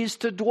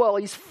pleased to dwell.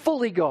 He's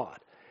fully God.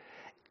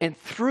 And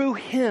through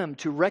him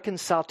to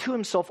reconcile to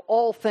himself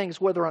all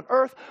things, whether on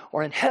earth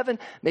or in heaven,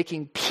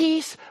 making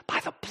peace by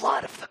the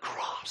blood of the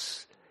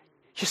cross.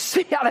 You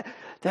see how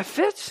that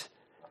fits?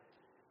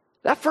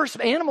 That first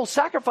animal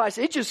sacrifice,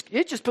 it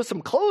just put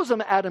some clothes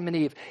on Adam and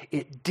Eve.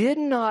 It did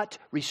not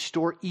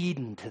restore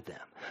Eden to them.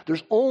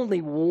 There's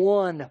only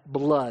one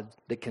blood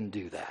that can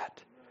do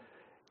that.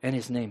 And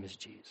his name is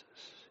Jesus.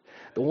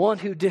 The one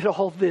who did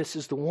all this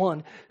is the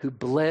one who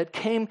bled,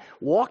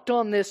 walked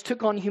on this,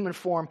 took on human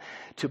form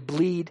to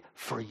bleed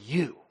for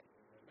you.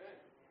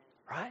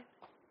 Right?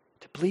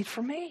 To bleed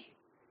for me.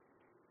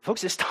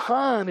 Folks, it's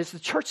time as the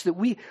church that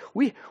we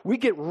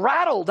get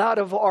rattled out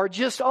of our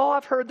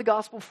I've heard the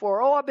gospel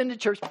before. I've been to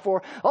church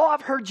before.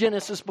 I've heard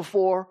Genesis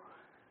before.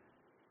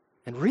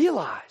 And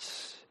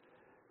realize,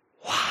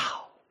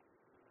 wow,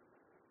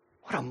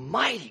 what a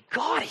mighty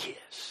God he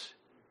is.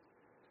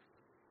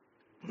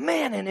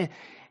 Man,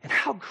 and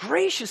how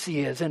gracious he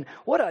is, and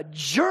what a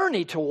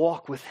journey to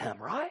walk with him,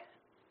 right?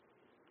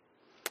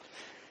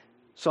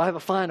 So I have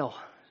a final,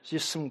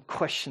 just some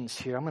questions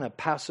here. I'm going to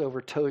pass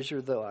over Tozer,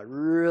 though I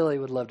really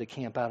would love to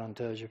camp out on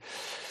Tozer.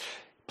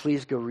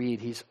 Please go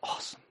read. He's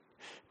awesome.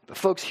 But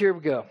folks, here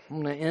we go.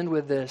 I'm going to end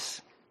with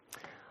this.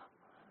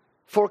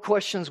 4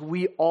 questions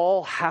we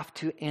all have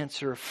to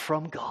answer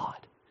from God.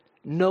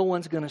 No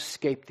one's going to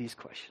escape these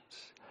questions.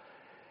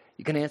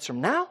 You can answer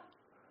them now,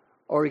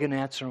 or are you going to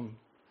answer them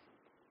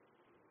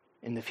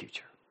in the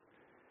future?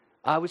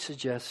 I would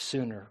suggest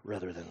sooner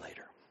rather than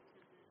later.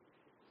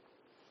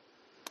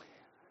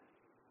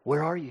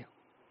 Where are you?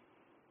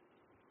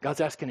 God's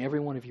asking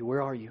every one of you,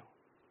 where are you?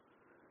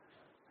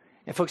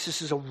 And folks,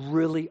 this is a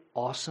really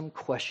awesome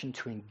question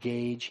to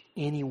engage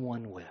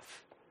anyone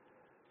with.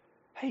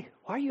 Hey,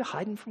 why are you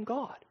hiding from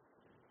God?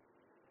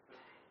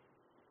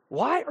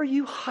 Why are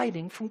you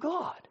hiding from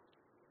God?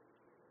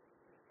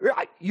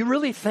 You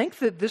really think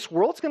that this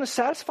world's going to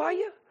satisfy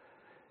you?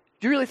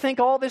 Do you really think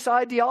all this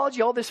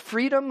ideology, all this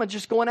freedom, and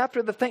just going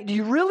after the thing, do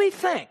you really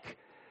think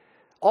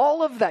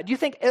all of that? Do you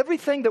think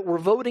everything that we're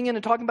voting in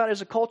and talking about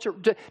as a culture,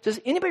 does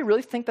anybody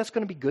really think that's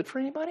going to be good for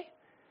anybody?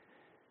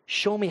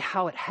 Show me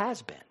how it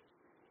has been.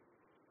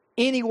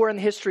 Anywhere in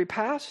the history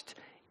past,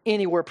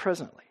 anywhere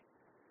presently.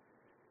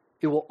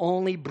 It will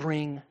only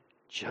bring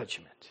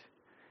judgment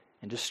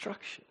and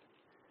destruction.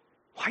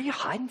 Why are you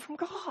hiding from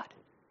God?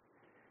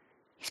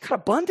 He's got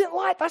abundant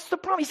life. That's the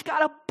problem. He's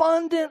got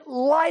abundant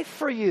life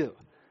for you.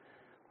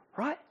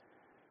 Right?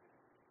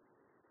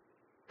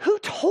 Who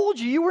told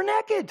you you were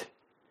naked?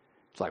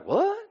 It's like,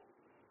 what?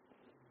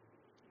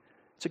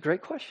 It's a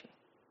great question.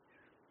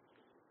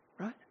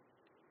 Right?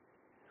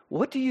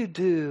 What do you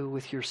do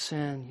with your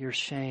sin, your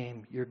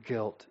shame, your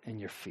guilt, and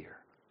your fear?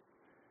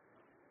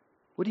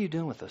 What are you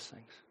doing with those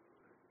things?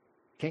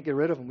 Can't get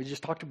rid of them. We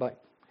just talked about it.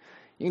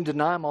 You can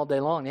deny them all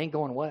day long. They ain't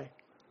going away.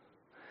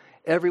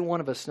 Every one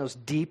of us knows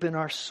deep in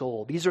our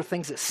soul. These are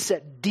things that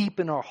sit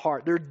deep in our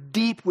heart. They're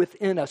deep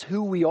within us,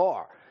 who we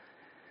are,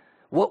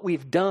 what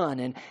we've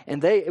done.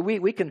 And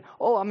we can,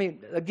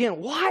 again,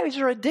 why is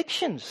there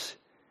addictions?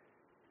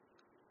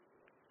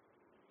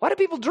 Why do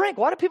people drink?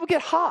 Why do people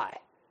get high?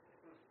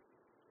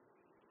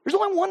 There's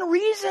only one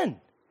reason.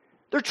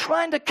 They're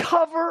trying to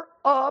cover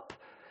up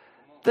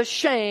the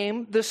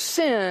shame, the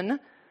sin,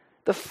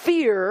 the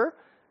fear.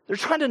 They're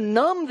trying to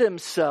numb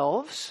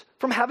themselves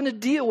from having to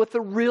deal with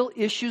the real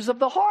issues of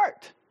the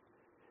heart.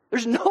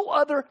 There's no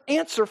other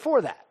answer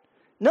for that.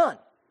 None.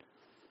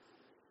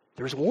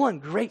 There's one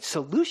great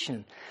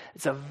solution.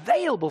 It's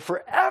available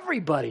for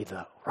everybody,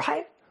 though,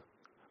 right?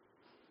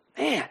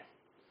 Man,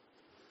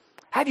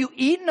 have you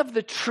eaten of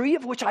the tree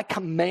of which I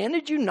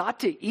commanded you not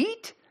to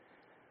eat?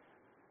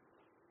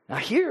 Now,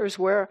 here's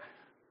where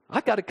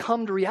I've got to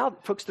come to reality.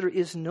 Folks, there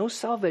is no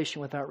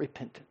salvation without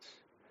repentance.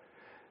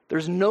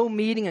 There's no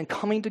meeting and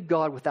coming to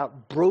God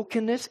without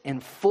brokenness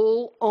and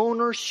full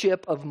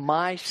ownership of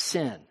my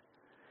sin,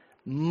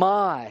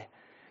 my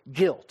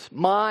guilt,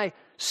 my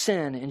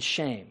sin and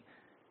shame.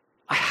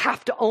 I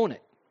have to own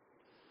it.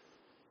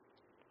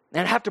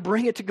 And I have to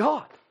bring it to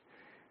God.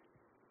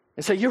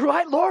 And say, you're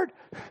right, Lord.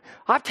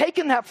 I've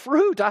taken that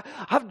fruit. I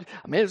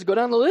mean, let's go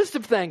down the list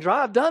of things,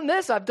 right? I've done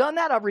this. I've done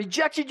that. I've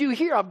rejected you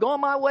here. I've gone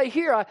my way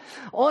here.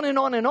 On and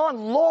on and on.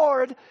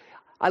 Lord,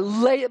 I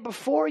lay it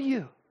before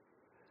you.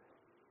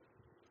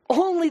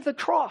 Only the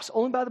cross,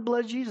 only by the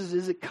blood of Jesus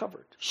is it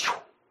covered.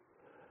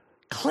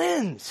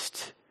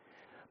 Cleansed.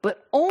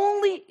 But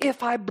only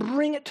if I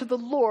bring it to the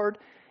Lord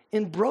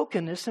in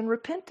brokenness and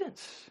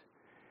repentance.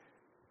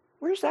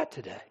 Where's that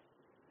today?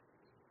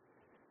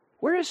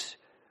 Where is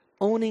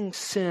owning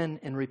sin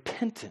and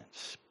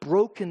repentance,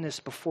 brokenness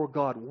before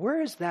God?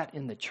 Where is that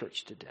in the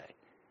church today?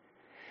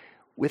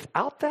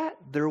 Without that,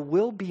 there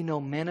will be no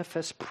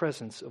manifest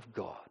presence of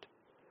God.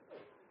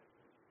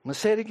 I'm going to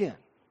say it again.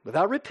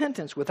 Without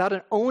repentance, without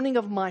an owning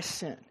of my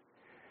sin,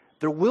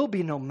 there will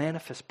be no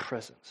manifest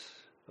presence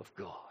of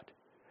God.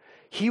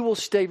 He will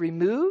stay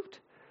removed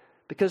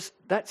because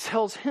that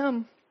tells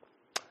him,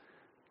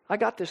 I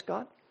got this,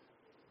 God.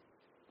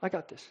 I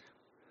got this.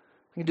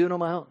 I can do it on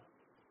my own.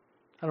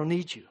 I don't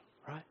need you,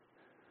 right?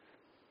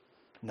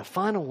 And the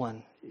final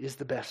one is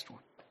the best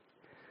one.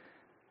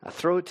 I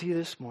throw it to you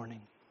this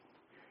morning.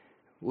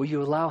 Will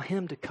you allow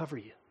him to cover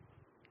you?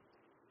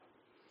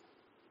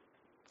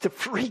 It's a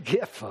free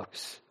gift,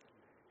 folks.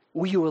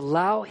 Will you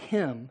allow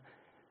him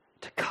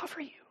to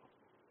cover you?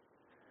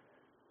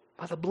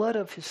 By the blood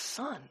of his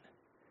son,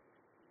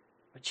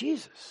 of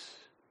Jesus.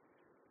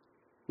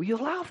 Will you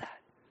allow that?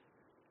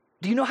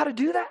 Do you know how to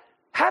do that?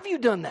 Have you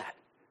done that?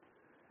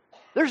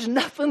 There's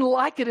nothing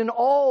like it in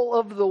all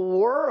of the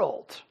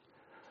world.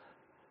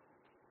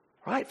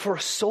 Right? For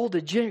a soul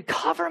to genuinely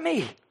cover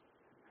me.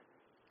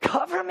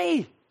 Cover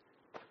me.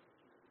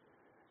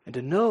 And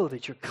to know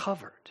that you're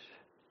covered.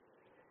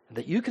 And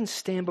that you can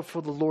stand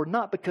before the Lord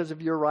not because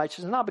of your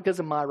righteousness, not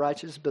because of my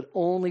righteousness, but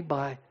only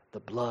by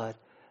the blood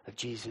of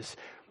Jesus.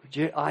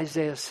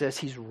 Isaiah says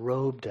he's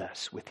robed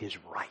us with his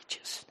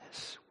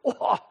righteousness.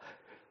 Oh,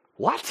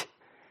 what?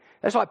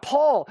 That's why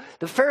Paul,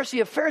 the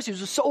Pharisee of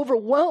Pharisees, was so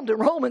overwhelmed in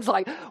Romans,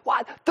 like,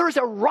 what? There's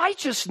a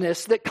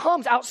righteousness that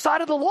comes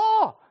outside of the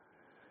law.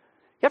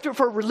 You have to,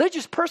 for a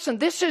religious person,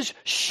 this is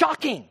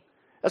shocking.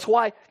 That's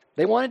why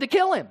they wanted to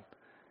kill him.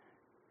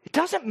 It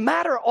doesn't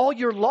matter all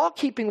your law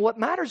keeping. What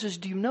matters is,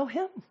 do you know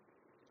him?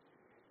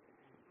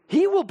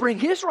 He will bring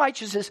his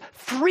righteousness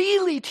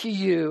freely to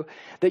you,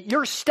 that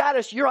your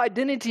status, your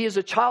identity as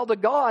a child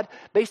of God,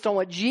 based on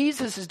what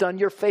Jesus has done,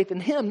 your faith in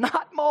him,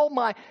 not all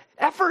my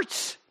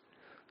efforts.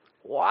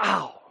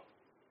 Wow.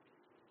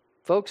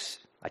 Folks,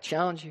 I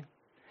challenge you.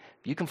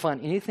 If you can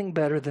find anything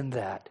better than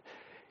that,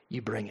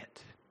 you bring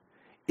it.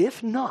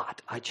 If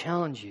not, I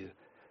challenge you,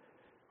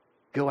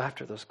 go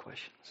after those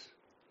questions.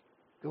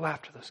 Go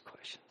after those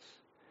questions.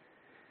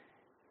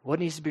 What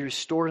needs to be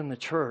restored in the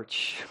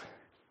church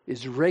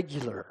is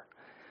regular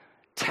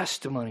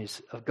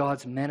testimonies of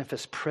God's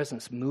manifest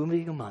presence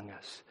moving among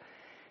us,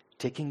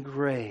 taking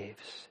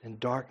graves and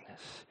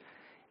darkness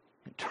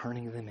and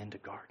turning them into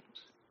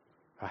gardens.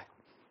 Right?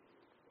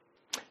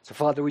 So,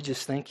 Father, we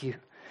just thank you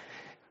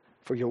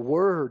for your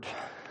word.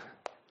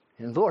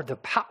 And Lord, the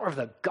power of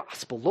the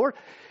gospel. Lord,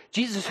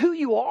 Jesus, who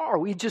you are,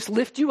 we just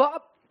lift you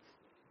up.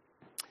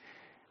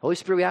 Holy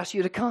Spirit, we ask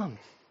you to come.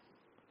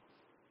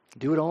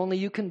 Do what only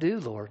you can do,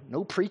 Lord.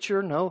 No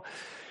preacher, no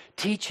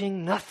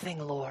teaching, nothing,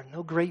 Lord.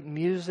 No great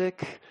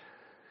music,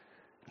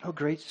 no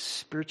great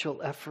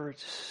spiritual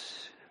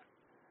efforts.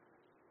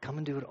 Come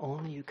and do what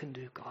only you can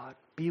do, God.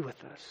 Be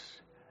with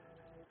us.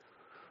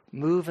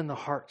 Move in the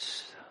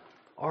hearts,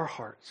 our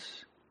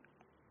hearts.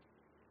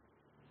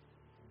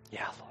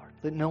 Yeah, Lord.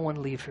 Let no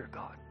one leave here,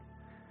 God,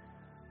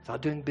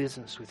 without doing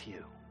business with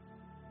you.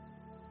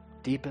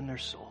 Deepen their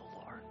soul,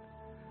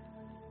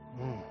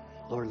 Lord.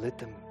 Lord,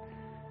 let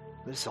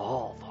us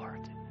all, Lord,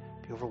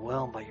 be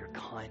overwhelmed by your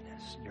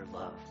kindness and your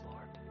love,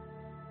 Lord.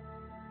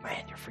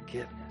 Man, your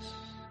forgiveness.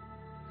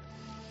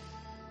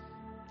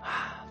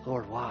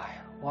 Lord, why?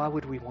 Why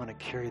would we want to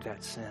carry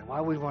that sin?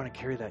 Why would we want to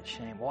carry that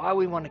shame? Why would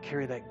we want to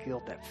carry that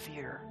guilt, that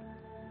fear?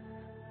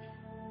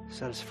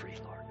 Set us free,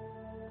 Lord.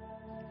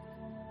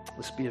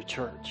 Let's be a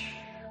church,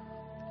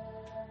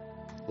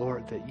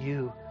 Lord, that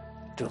you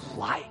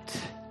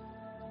delight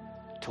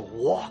to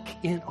walk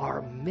in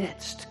our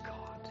midst,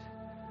 God.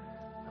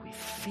 That we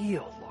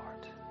feel,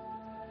 Lord,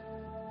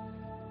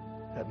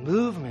 that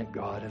movement,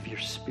 God, of your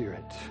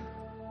Spirit.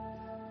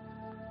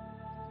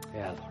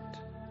 Yeah, Lord.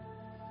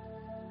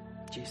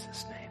 In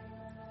Jesus' name,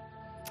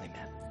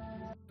 amen.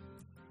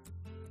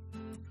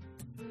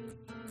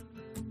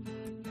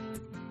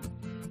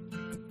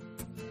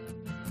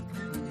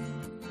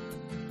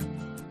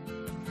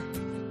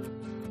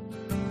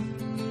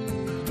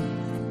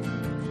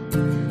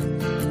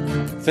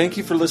 Thank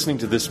you for listening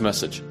to this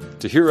message.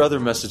 To hear other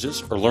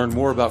messages or learn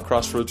more about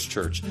Crossroads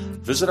Church,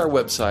 visit our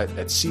website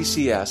at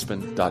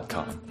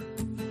ccaspen.com.